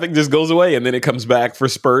 all the traffic just goes away, and then it comes back for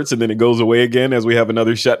spurts, and then it goes away again as we have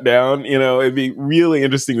another shutdown. It'd be really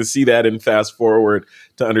interesting to see that and fast forward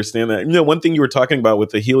to understand that. One thing you were talking about with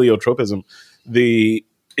the heliotropism,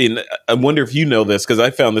 I wonder if you know this, because I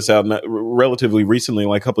found this out relatively recently,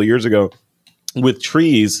 like a couple of years ago. With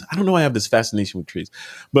trees, I don't know, I have this fascination with trees,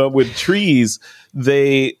 but with trees,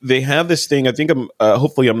 they have this thing. I think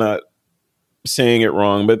hopefully I'm not saying it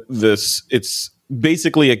wrong, but it's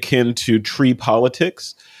basically akin to tree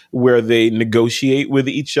politics, where they negotiate with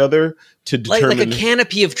each other to determine, like a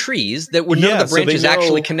canopy of trees that none of the branches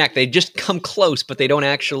actually connect. They just come close, but they don't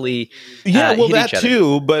actually hit that each other.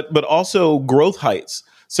 too, but also growth heights.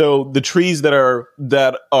 So the trees the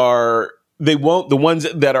ones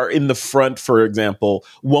that are in the front, for example,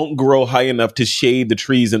 won't grow high enough to shade the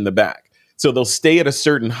trees in the back. So they'll stay at a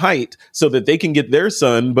certain height so that they can get their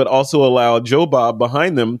sun, but also allow Joe Bob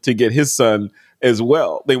behind them to get his sun as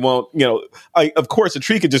well. They won't, of course, a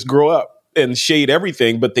tree could just grow up and shade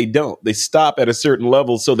everything, but they don't. They stop at a certain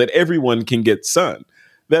level so that everyone can get sun.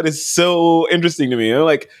 That is so interesting to me. You know,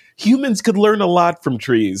 like humans could learn a lot from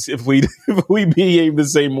trees if we if we behave the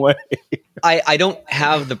same way. I don't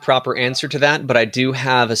have the proper answer to that, but I do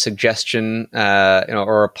have a suggestion,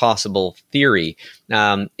 or a possible theory.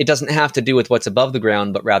 It doesn't have to do with what's above the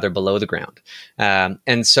ground, but rather below the ground.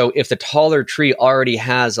 And so, if the taller tree already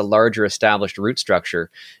has a larger established root structure,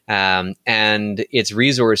 and its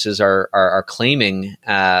resources are claiming,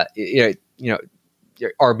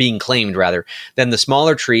 are being claimed rather, then the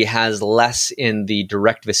smaller tree has less in the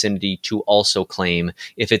direct vicinity to also claim.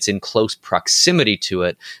 If it's in close proximity to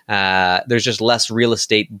it, there's just less real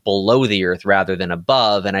estate below the earth rather than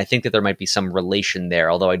above. And I think that there might be some relation there,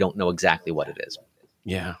 although I don't know exactly what it is.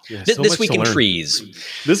 Yeah. This week in trees.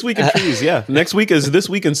 This week in trees, yeah. Next week is This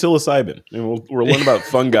Week in Psilocybin. And we'll learn about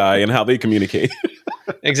fungi and how they communicate.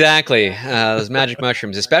 Exactly. Those magic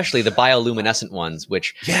mushrooms, especially the bioluminescent ones,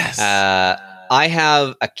 which... Yes. I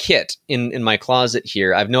have a kit in my closet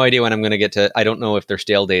here. I have no idea when I'm going to get to. I don't know if they're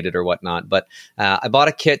stale dated or whatnot, but I bought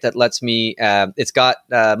a kit that lets me. It's got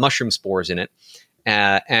mushroom spores in it,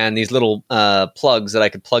 and these little plugs that I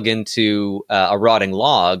could plug into a rotting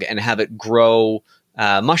log and have it grow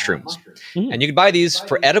mushrooms. And you could buy these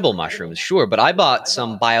for edible mushrooms, sure, but I bought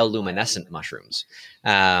some bioluminescent mushrooms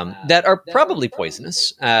that are probably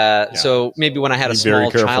poisonous. So maybe when I had a small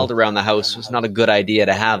child around the house, it was not a good idea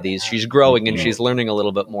to have these. She's growing and she's learning a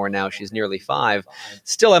little bit more now. She's nearly 5.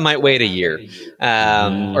 Still, I might wait a year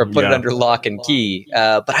or put it under lock and key.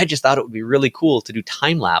 But I just thought it would be really cool to do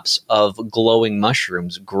time-lapse of glowing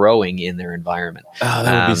mushrooms growing in their environment. Oh,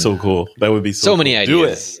 that would be so cool. That would be so cool. Many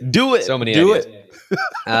ideas. Do it. So many ideas.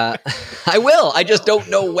 I will. I just don't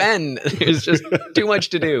know when. There's just too much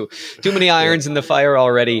to do. Too many irons in the fire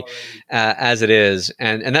already, as it is.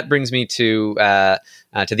 And that brings me to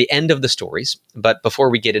the end of the stories. But before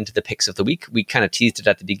we get into the picks of the week, we kind of teased it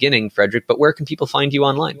at the beginning, Frederick. But where can people find you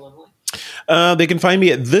online? They can find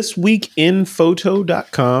me at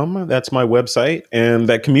thisweekinphoto.com. That's my website. And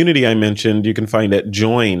that community I mentioned, you can find at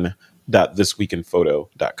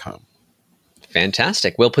join.thisweekinphoto.com.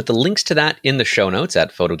 Fantastic. We'll put the links to that in the show notes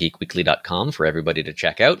at photogeekweekly.com for everybody to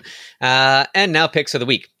check out. And now picks of the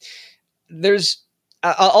week.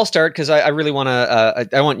 I'll start because I really want to.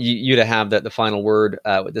 I want you to have the final word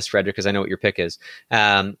with this, Frederick, because I know what your pick is.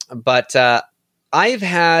 But I've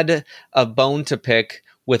had a bone to pick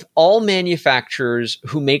with all manufacturers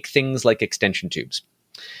who make things like extension tubes,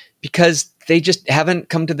 because they just haven't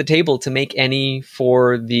come to the table to make any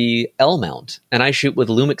for the L mount. And I shoot with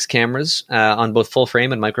Lumix cameras on both full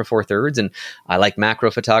frame and micro four thirds, and I like macro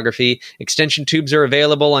photography. Extension tubes are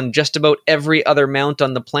available on just about every other mount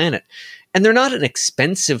on the planet. And they're not an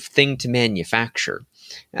expensive thing to manufacture.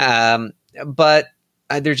 But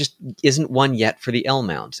there just isn't one yet for the L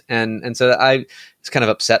mount. And so I was kind of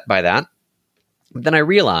upset by that. But then I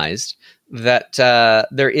realized that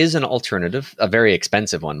there is an alternative, a very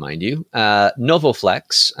expensive one, mind you.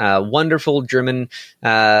 Novoflex, wonderful German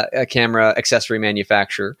camera accessory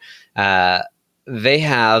manufacturer. They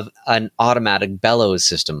have an automatic bellows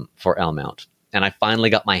system for L mount. And I finally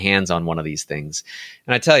got my hands on one of these things.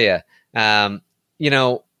 And I tell you,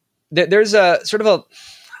 there's a sort of a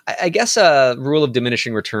rule of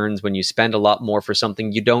diminishing returns. When you spend a lot more for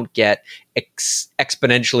something, you don't get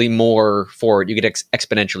exponentially more for it. You get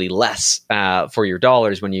exponentially less for your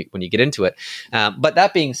dollars when you get into it. But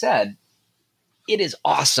that being said, it is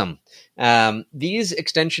awesome. These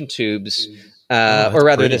extension tubes,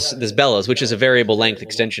 this bellows, which is a variable length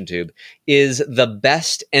extension tube, is the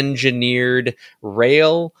best engineered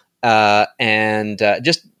rail and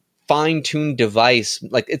just fine-tuned device.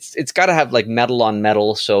 Like it's got to have like metal on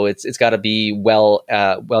metal, so it's got to be well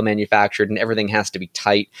manufactured, and everything has to be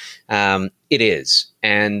tight. It is,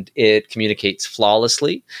 and it communicates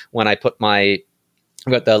flawlessly. When I put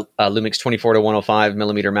I've got the Lumix 24 to 105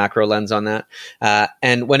 millimeter macro lens on that,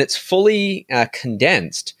 and when it's fully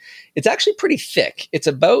condensed, it's actually pretty thick. It's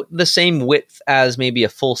about the same width as maybe a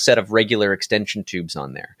full set of regular extension tubes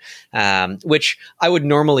on there, which I would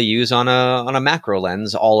normally use on a macro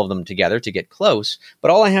lens, all of them together to get close. But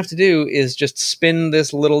all I have to do is just spin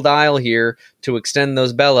this little dial here to extend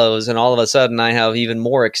those bellows, and all of a sudden I have even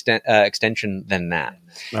more extension than that.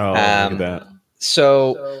 Oh, look at that.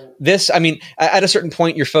 So this, at a certain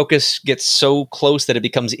point, your focus gets so close that it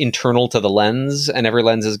becomes internal to the lens, and every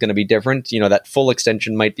lens is going to be different. That full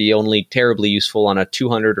extension might be only terribly useful on a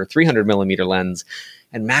 200 or 300 millimeter lens.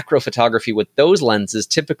 And macro photography with those lenses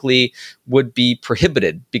typically would be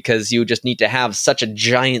prohibited, because you just need to have such a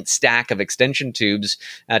giant stack of extension tubes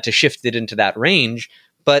to shift it into that range.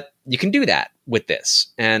 but you can do that with this.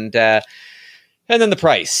 And then the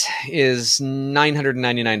price is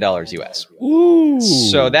 $999 US. Ooh.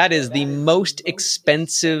 So that is the most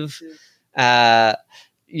expensive, on-camera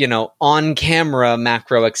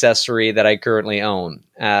macro accessory that I currently own.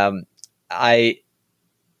 I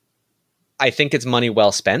think it's money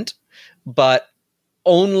well spent, but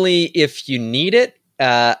only if you need it.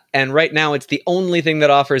 And right now, it's the only thing that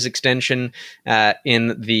offers extension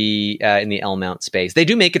in the L mount space. They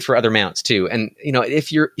do make it for other mounts too. And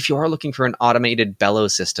if you are looking for an automated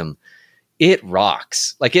bellows system, it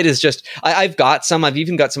rocks. Like, it is just. I've got some. I've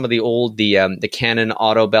even got some of the old the Canon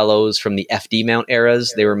auto bellows from the FD mount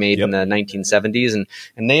eras. They were made in the 1970s,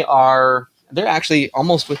 and they're actually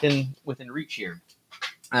almost within reach here.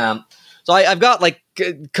 So I've got like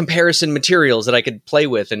comparison materials that I could play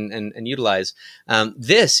with and utilize.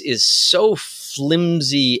 This is so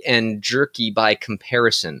flimsy and jerky by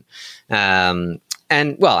comparison. And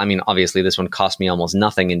well, I mean, obviously this one cost me almost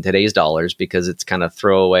nothing in today's dollars because it's kind of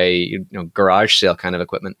throwaway, garage sale kind of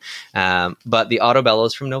equipment. But the Auto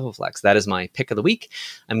Bellows from Novaflex, that is my pick of the week.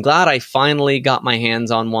 I'm glad I finally got my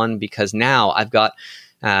hands on one because now I've got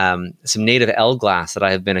some native L glass that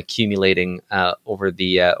I have been accumulating over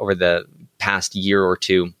the past year or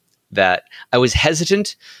two that I was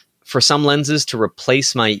hesitant for some lenses to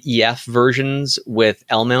replace my EF versions with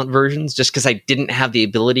L mount versions just because I didn't have the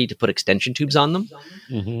ability to put extension tubes on them.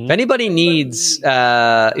 Mm-hmm. If anybody needs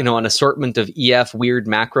an assortment of EF weird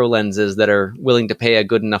macro lenses that are willing to pay a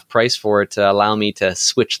good enough price for it to allow me to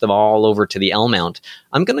switch them all over to the L mount,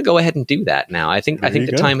 I'm going to go ahead and do that now. I think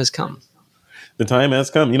the time has come. The time has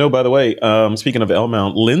come. By the way, speaking of L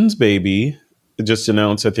mount, Lens Baby just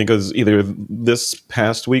announced, I think it was either this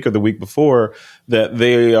past week or the week before, that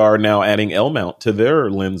they are now adding L mount to their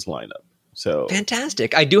lens lineup. So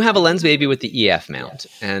fantastic! I do have a Lens Baby with the EF mount,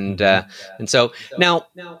 and so now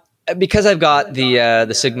because I've got the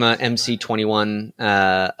Sigma MC21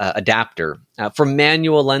 adapter for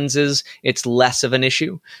manual lenses, it's less of an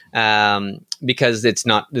issue. Because there's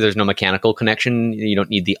no mechanical connection. You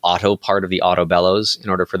don't need the auto part of the auto bellows in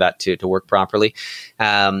order for that to work properly.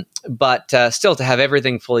 But still, to have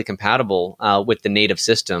everything fully compatible with the native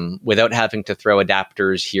system without having to throw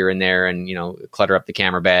adapters here and there and clutter up the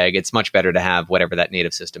camera bag, it's much better to have whatever that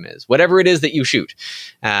native system is, whatever it is that you shoot.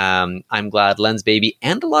 I'm glad Lens Baby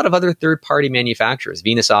and a lot of other third-party manufacturers.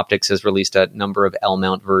 Venus Optics has released a number of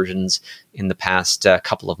L-mount versions in the past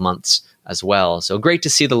couple of months as well. So great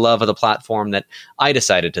to see the love of the platform that I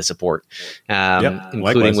decided to support, including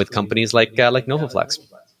likewise. With companies like Novaflex.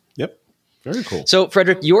 Yep. Very cool. So,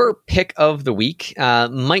 Frederick, your pick of the week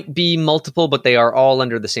might be multiple, but they are all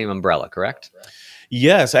under the same umbrella, correct?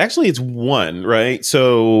 Yes, actually, it's one, right?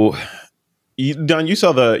 So, Don, you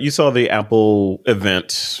saw the Apple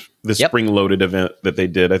event, the spring-loaded event that they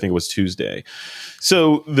did. I think it was Tuesday.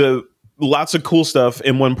 So lots of cool stuff,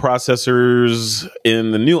 M1 processors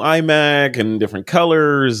in the new iMac and different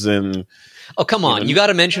colors and. Oh, come on. You got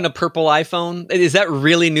to mention a purple iPhone. Is that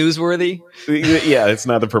really newsworthy? Yeah, it's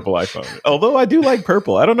not the purple iPhone. Although I do like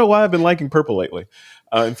purple. I don't know why I've been liking purple lately.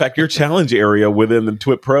 In fact, your challenge area within the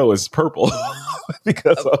Twit Pro is purple.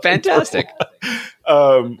 Because fantastic.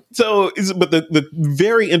 But the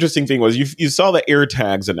very interesting thing was you saw the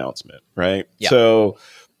AirTags announcement, right? Yep. So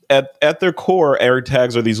at their core,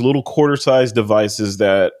 AirTags are these little quarter-sized devices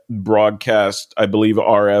that broadcast, I believe,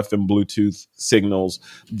 RF and Bluetooth signals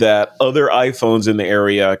that other iPhones in the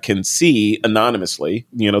area can see anonymously,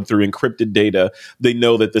 through encrypted data. They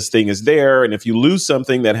know that this thing is there, and if you lose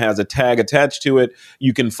something that has a tag attached to it,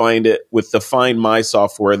 you can find it with the Find My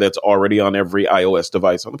software that's already on every iOS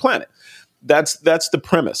device on the planet. That's the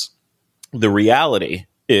premise. The reality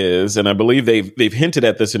is, and I believe they've hinted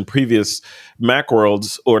at this in previous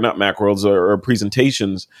Macworlds, or not Macworlds, or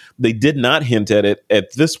presentations. They did not hint at it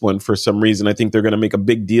at this one for some reason. I think they're going to make a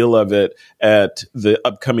big deal of it at the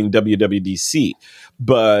upcoming WWDC.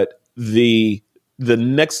 But the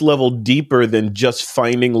next level deeper than just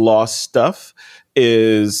finding lost stuff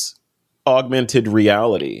is augmented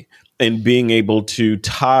reality and being able to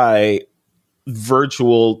tie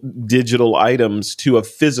virtual digital items to a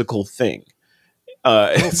physical thing.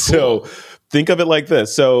 Cool. So think of it like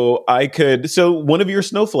this. So one of your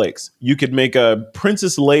snowflakes, you could make a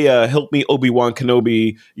Princess Leia, help me Obi-Wan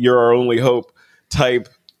Kenobi, you're our only hope type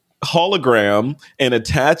hologram and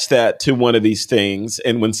attach that to one of these things.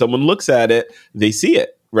 And when someone looks at it, they see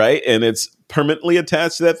it, right? And it's permanently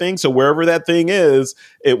attached to that thing. So wherever that thing is,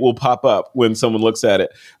 it will pop up when someone looks at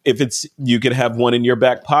it. You could have one in your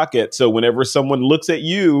back pocket. So whenever someone looks at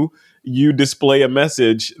you, you display a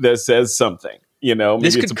message that says something. Maybe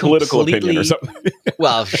This it's could a political opinion or something.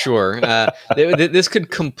 Well, sure. This could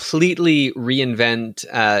completely reinvent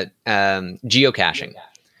geocaching.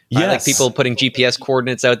 Right? Like Yes. people putting GPS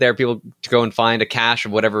coordinates out there, people to go and find a cache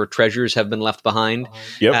of whatever treasures have been left behind.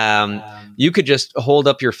 Yep. You could just hold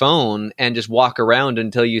up your phone and just walk around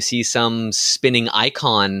until you see some spinning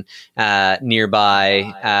icon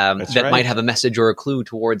nearby that might have a message or a clue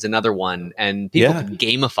towards another one. And people could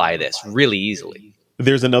gamify this really easily.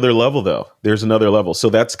 There's another level, though. There's another level. So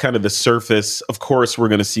that's kind of the surface. Of course, we're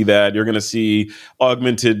going to see that. You're going to see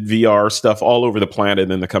augmented VR stuff all over the planet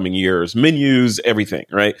in the coming years. Menus, everything,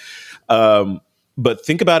 right? But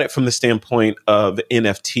think about it from the standpoint of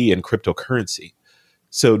NFT and cryptocurrency.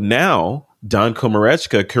 So now Don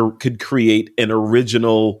Komarechka could create an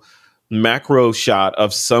original macro shot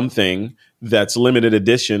of something that's limited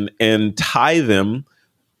edition and tie them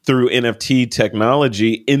through NFT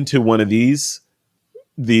technology into one of these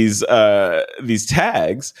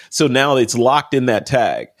tags. So now it's locked in that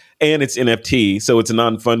tag, and it's NFT, so it's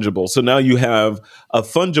non-fungible. So now you have a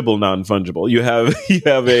fungible non-fungible. You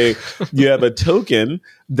have a token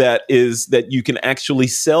that you can actually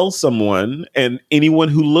sell someone, and anyone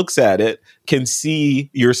who looks at it can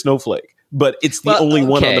see your snowflake. But it's the only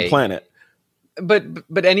one on the planet.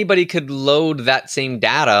 But anybody could load that same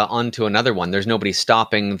data onto another one. There's nobody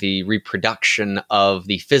stopping the reproduction of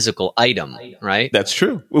the physical item, right? That's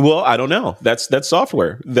true. Well, I don't know. That's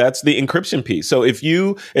software. That's the encryption piece. So if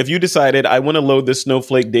you decided I want to load this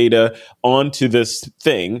snowflake data onto this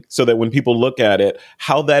thing so that when people look at it,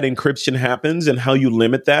 how that encryption happens and how you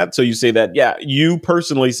limit that. So you say that, you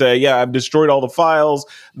personally say, I've destroyed all the files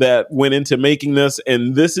that went into making this,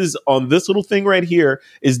 and this is on this little thing right here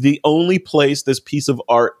is the only place this piece of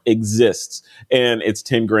art exists, and it's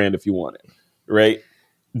 10 grand if you want it, right?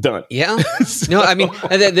 Done. Yeah. No, I mean,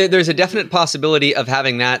 there's a definite possibility of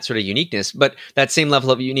having that sort of uniqueness, but that same level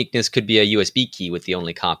of uniqueness could be a USB key with the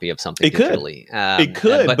only copy of something digitally. It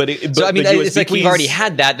could, but it's like we've already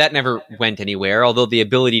had that. That never went anywhere, although the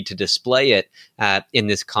ability to display it in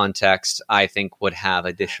this context, I think, would have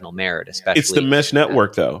additional merit, especially. It's the mesh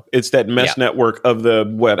network, though. It's that mesh network of the,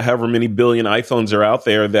 however many billion iPhones are out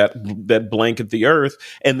there that blanket the earth,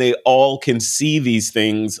 and they all can see these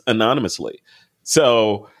things anonymously.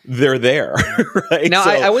 So they're there, right? Now, so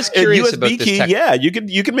I was curious USB about this key.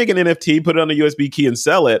 You can make an NFT, put it on a USB key, and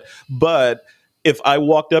sell it. But if I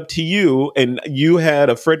walked up to you and you had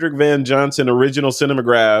a Frederick Van Johnson original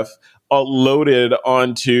cinematograph loaded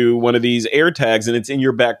onto one of these AirTags, and it's in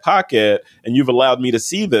your back pocket, and you've allowed me to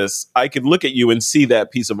see this, I could look at you and see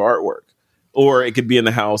that piece of artwork, or it could be in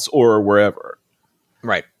the house or wherever.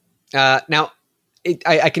 Right. Now,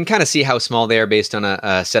 I can kind of see how small they are based on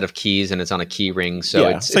a set of keys, and it's on a key ring, so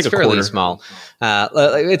it's like fairly small.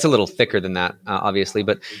 It's a little thicker than that, obviously.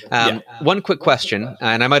 But one quick question,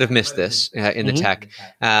 and I might have missed this in the tech.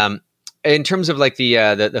 In terms of like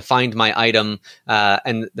the find my item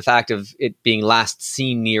and the fact of it being last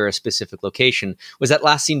seen near a specific location, was that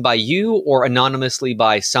last seen by you or anonymously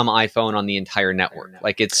by some iPhone on the entire network?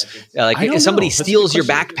 Like it's like if somebody steals your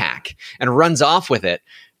backpack and runs off with it,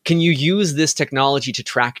 can you use this technology to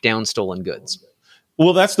track down stolen goods?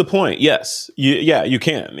 Well, that's the point. Yes, you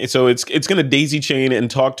can. So it's going to daisy chain and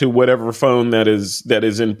talk to whatever phone that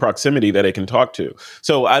is in proximity that it can talk to.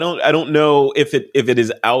 So I don't know if it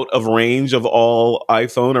is out of range of all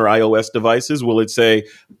iPhone or iOS devices. Will it say,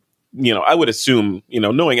 I would assume,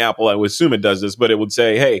 knowing Apple, I would assume it does this, but it would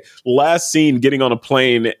say, hey, last seen getting on a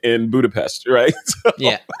plane in Budapest, right?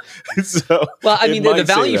 Well, I mean, the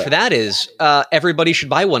value for that is everybody should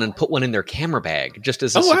buy one and put one in their camera bag just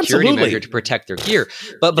as a security measure to protect their gear.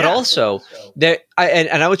 But also,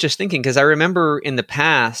 I was just thinking, because I remember in the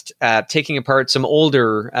past taking apart some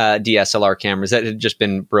older DSLR cameras that had just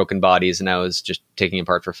been broken bodies, and I was just taking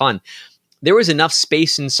apart for fun. There was enough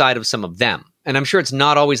space inside of some of them. And I'm sure it's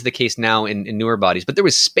not always the case now in newer bodies, but there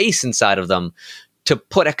was space inside of them to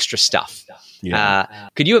put extra stuff.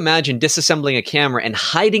 Could you imagine disassembling a camera and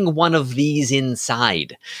hiding one of these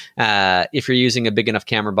inside if you're using a big enough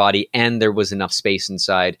camera body and there was enough space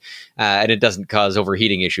inside and it doesn't cause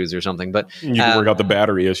overheating issues or something? But you can work out the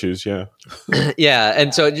battery issues, yeah.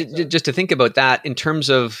 And so just to think about that in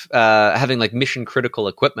terms of having like mission critical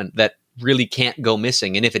equipment that really can't go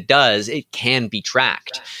missing, and if it does, it can be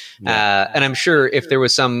tracked. And I'm sure if there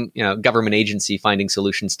was some government agency finding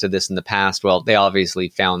solutions to this in the past, well, they obviously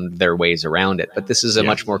found their ways around it. But this is a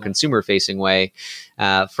much more consumer facing way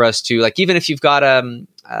for us to, like, even if you've got a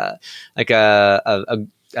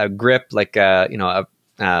grip, like a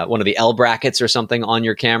one of the L brackets or something on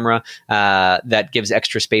your camera that gives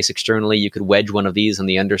extra space externally. You could wedge one of these on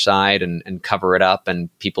the underside and cover it up, and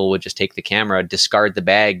people would just take the camera, discard the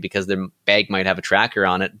bag because the bag might have a tracker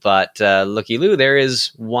on it. But looky loo, there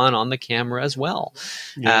is one on the camera as well.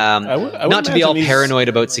 Yeah. I would not to be all imagine paranoid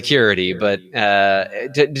about security, but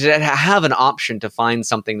to have an option to find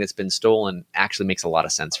something that's been stolen actually makes a lot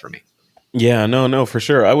of sense for me. Yeah, no, for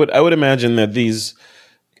sure. I would imagine that these.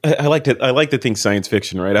 I like to think science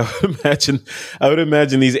fiction, right? I would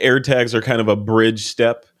imagine these AirTags are kind of a bridge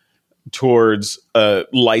step towards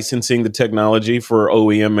licensing the technology for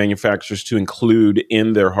OEM manufacturers to include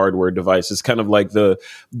in their hardware devices, kind of like the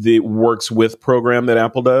Works With program that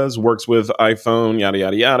Apple does, Works With iPhone, yada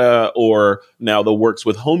yada yada, or now the Works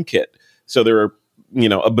With HomeKit. So there are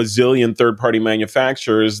a bazillion third-party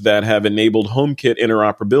manufacturers that have enabled HomeKit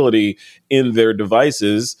interoperability in their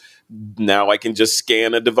devices. Now I can just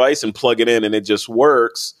scan a device and plug it in and it just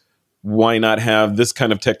works. Why not have this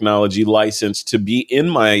kind of technology licensed to be in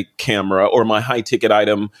my camera or my high-ticket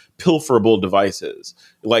item pilferable devices,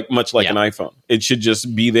 much like an iPhone? It should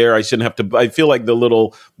just be there. I shouldn't have to. I feel like the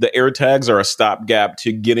AirTags are a stopgap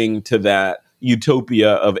to getting to that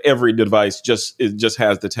utopia of every device it just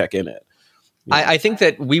has the tech in it. I think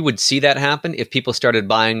that we would see that happen if people started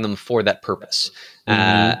buying them for that purpose.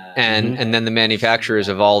 And then the manufacturers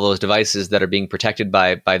of all those devices that are being protected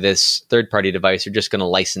by this third-party device are just going to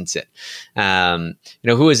license it.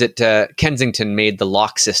 Who is it? Kensington made the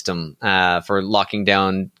lock system for locking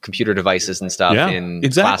down computer devices and stuff in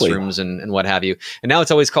classrooms and what have you. And now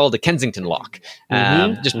it's always called a Kensington lock,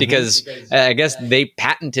 just because I guess they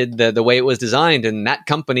patented the way it was designed, and that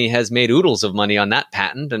company has made oodles of money on that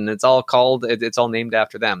patent, and it's all named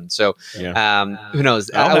after them. So who knows?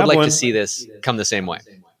 I would like to see this come the same way.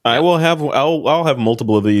 I'll have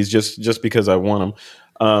multiple of these just because I want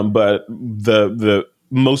them. But the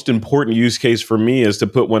most important use case for me is to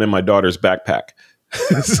put one in my daughter's backpack.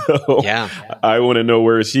 So I want to know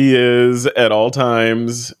where she is at all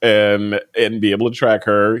times and be able to track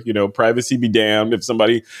her. Privacy be damned. If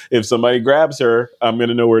somebody grabs her, I'm going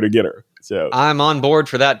to know where to get her. So I'm on board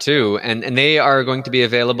for that too, and they are going to be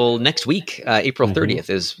available next week. April 30th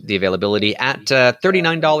is the availability at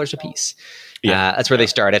 $39 a piece. That's where they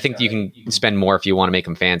start. I think you can spend more if you want to make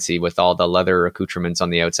them fancy with all the leather accoutrements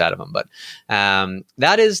on the outside of them. But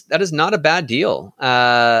that is not a bad deal.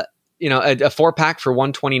 A 4-pack for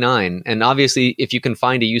 $129, and obviously, if you can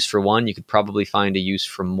find a use for one, you could probably find a use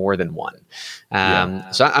for more than one.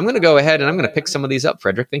 So I'm going to go ahead and I'm going to pick some of these up,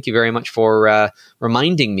 Frederick. Thank you very much for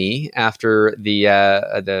reminding me after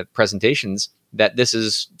the presentations that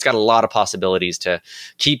it's got a lot of possibilities to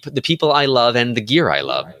keep the people I love and the gear I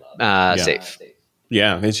love safe.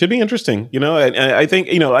 Yeah, it should be interesting. I think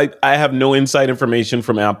I have no inside information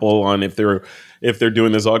from Apple on if they're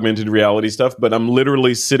doing this augmented reality stuff, but I'm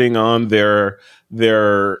literally sitting on their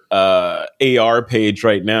AR page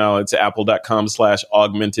right now. It's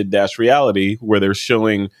apple.com/augmented-reality, where they're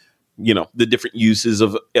showing the different uses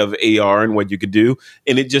of AR and what you could do,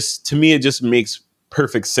 and to me it just makes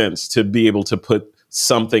perfect sense to be able to put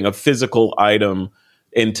a physical item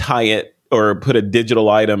and tie it, or put a digital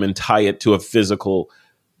item and tie it to a physical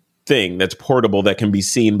thing that's portable, that can be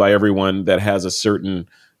seen by everyone that has a certain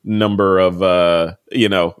number of,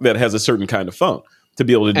 that has a certain kind of phone, to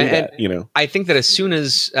be able to do that. I think that as soon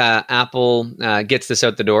as Apple gets this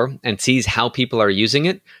out the door and sees how people are using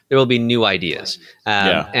it, there will be new ideas.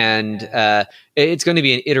 And it's going to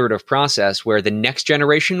be an iterative process where the next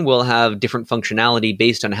generation will have different functionality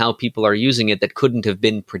based on how people are using it that couldn't have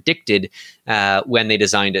been predicted when they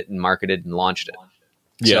designed it and marketed and launched it.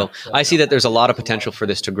 So I see that there's a lot of potential for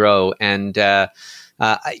this to grow. And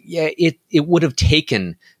it would have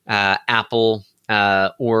taken Apple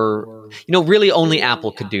really only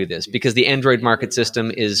Apple could do this, because the Android market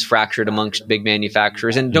system is fractured amongst big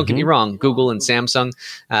manufacturers. And don't get me wrong, Google and Samsung,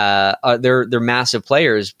 they're massive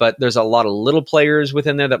players, but there's a lot of little players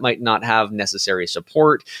within there that might not have necessary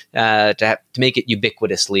support to make it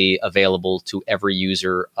ubiquitously available to every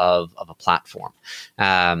user of a platform.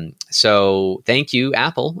 So thank you,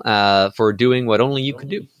 Apple, for doing what only you could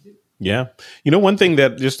do. Yeah. One thing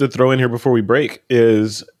that, just to throw in here before we break,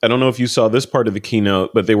 is, I don't know if you saw this part of the keynote,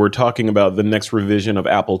 but they were talking about the next revision of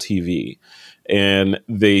Apple TV. And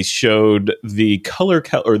they showed the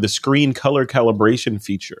the screen color calibration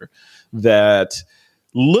feature that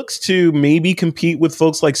looks to maybe compete with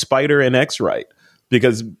folks like Spider and X-Rite.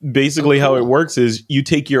 Because basically how it works is you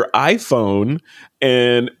take your iPhone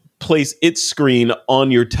and place its screen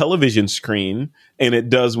on your television screen, and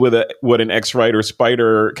it does what an X-Rite or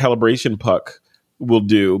Spider calibration puck will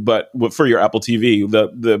do. But for your Apple TV,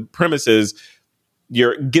 the premise is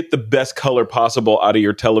get the best color possible out of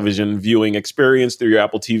your television viewing experience through your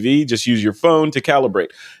Apple TV. Just use your phone to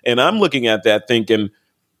calibrate. And I'm looking at that thinking,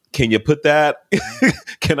 can you put that?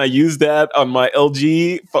 Can I use that on my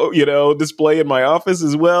LG, display in my office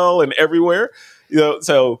as well and everywhere?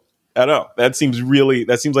 So I don't know. That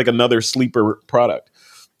seems like another sleeper product.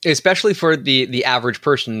 Especially for the average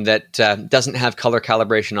person that doesn't have color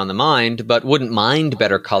calibration on the mind, but wouldn't mind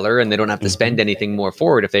better color, and they don't have to spend anything more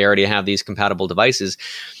for it if they already have these compatible devices.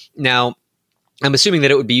 Now, I'm assuming that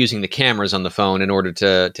it would be using the cameras on the phone in order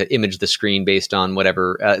to image the screen based on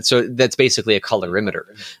whatever. So that's basically a colorimeter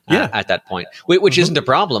at that point, which isn't a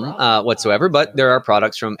problem whatsoever. But there are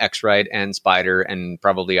products from X-Rite and Spider and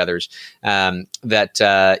probably others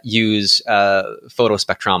that use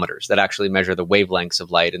photospectrometers that actually measure the wavelengths of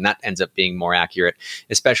light. And that ends up being more accurate,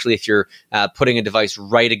 especially if you're putting a device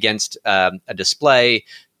right against a display.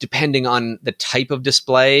 Depending on the type of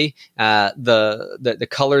display, the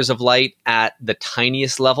colors of light at the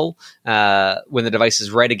tiniest level, when the device is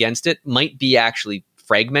right against it, might be actually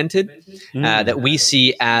fragmented, that we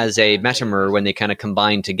see as a metamer when they kind of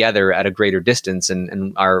combine together at a greater distance,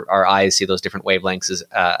 and our eyes see those different wavelengths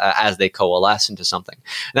as they coalesce into something.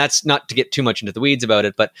 And that's not to get too much into the weeds about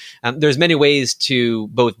it, but there's many ways to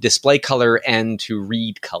both display color and to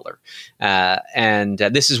read color. And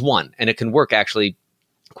this is one, and it can work actually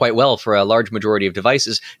quite well for a large majority of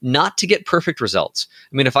devices, not to get perfect results.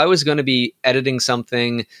 I mean, if I was going to be editing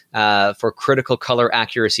something for critical color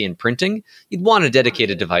accuracy in printing, you'd want a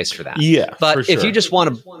dedicated device for that. Yeah, but for sure. If you just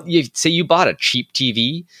want to, say you bought a cheap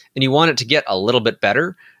TV and you want it to get a little bit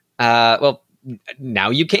better, now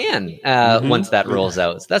you can once that rolls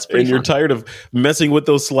out. So that's pretty fun. You're tired of messing with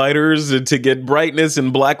those sliders to get brightness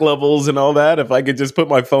and black levels and all that. If I could just put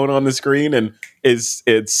my phone on the screen and it's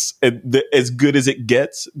as good as it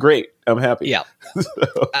gets, great. I'm happy. Yeah.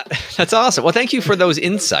 That's awesome. Well, thank you for those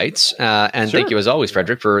insights. And thank you, as always,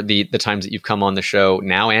 Frederick, for the times that you've come on the show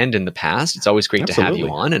now and in the past. It's always great to have you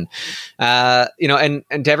on. And,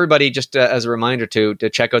 and to everybody, just as a reminder to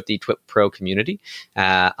check out the TWIP Pro community.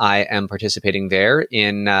 I am participating there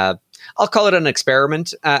in I'll call it an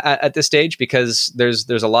experiment at this stage, because there's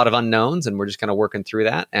a lot of unknowns and we're just kind of working through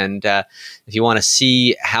that. And if you want to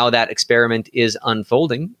see how that experiment is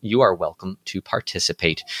unfolding, you are welcome to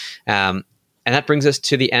participate. And that brings us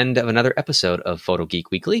to the end of another episode of Photo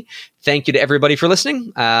Geek Weekly. Thank you to everybody for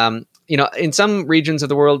listening. In some regions of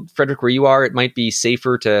the world, Frederick, where you are, it might be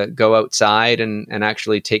safer to go outside and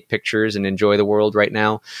actually take pictures and enjoy the world right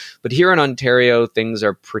now. But here in Ontario, things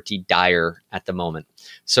are pretty dire at the moment.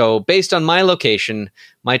 So based on my location,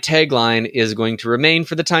 my tagline is going to remain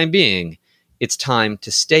for the time being: it's time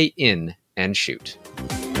to stay in and shoot.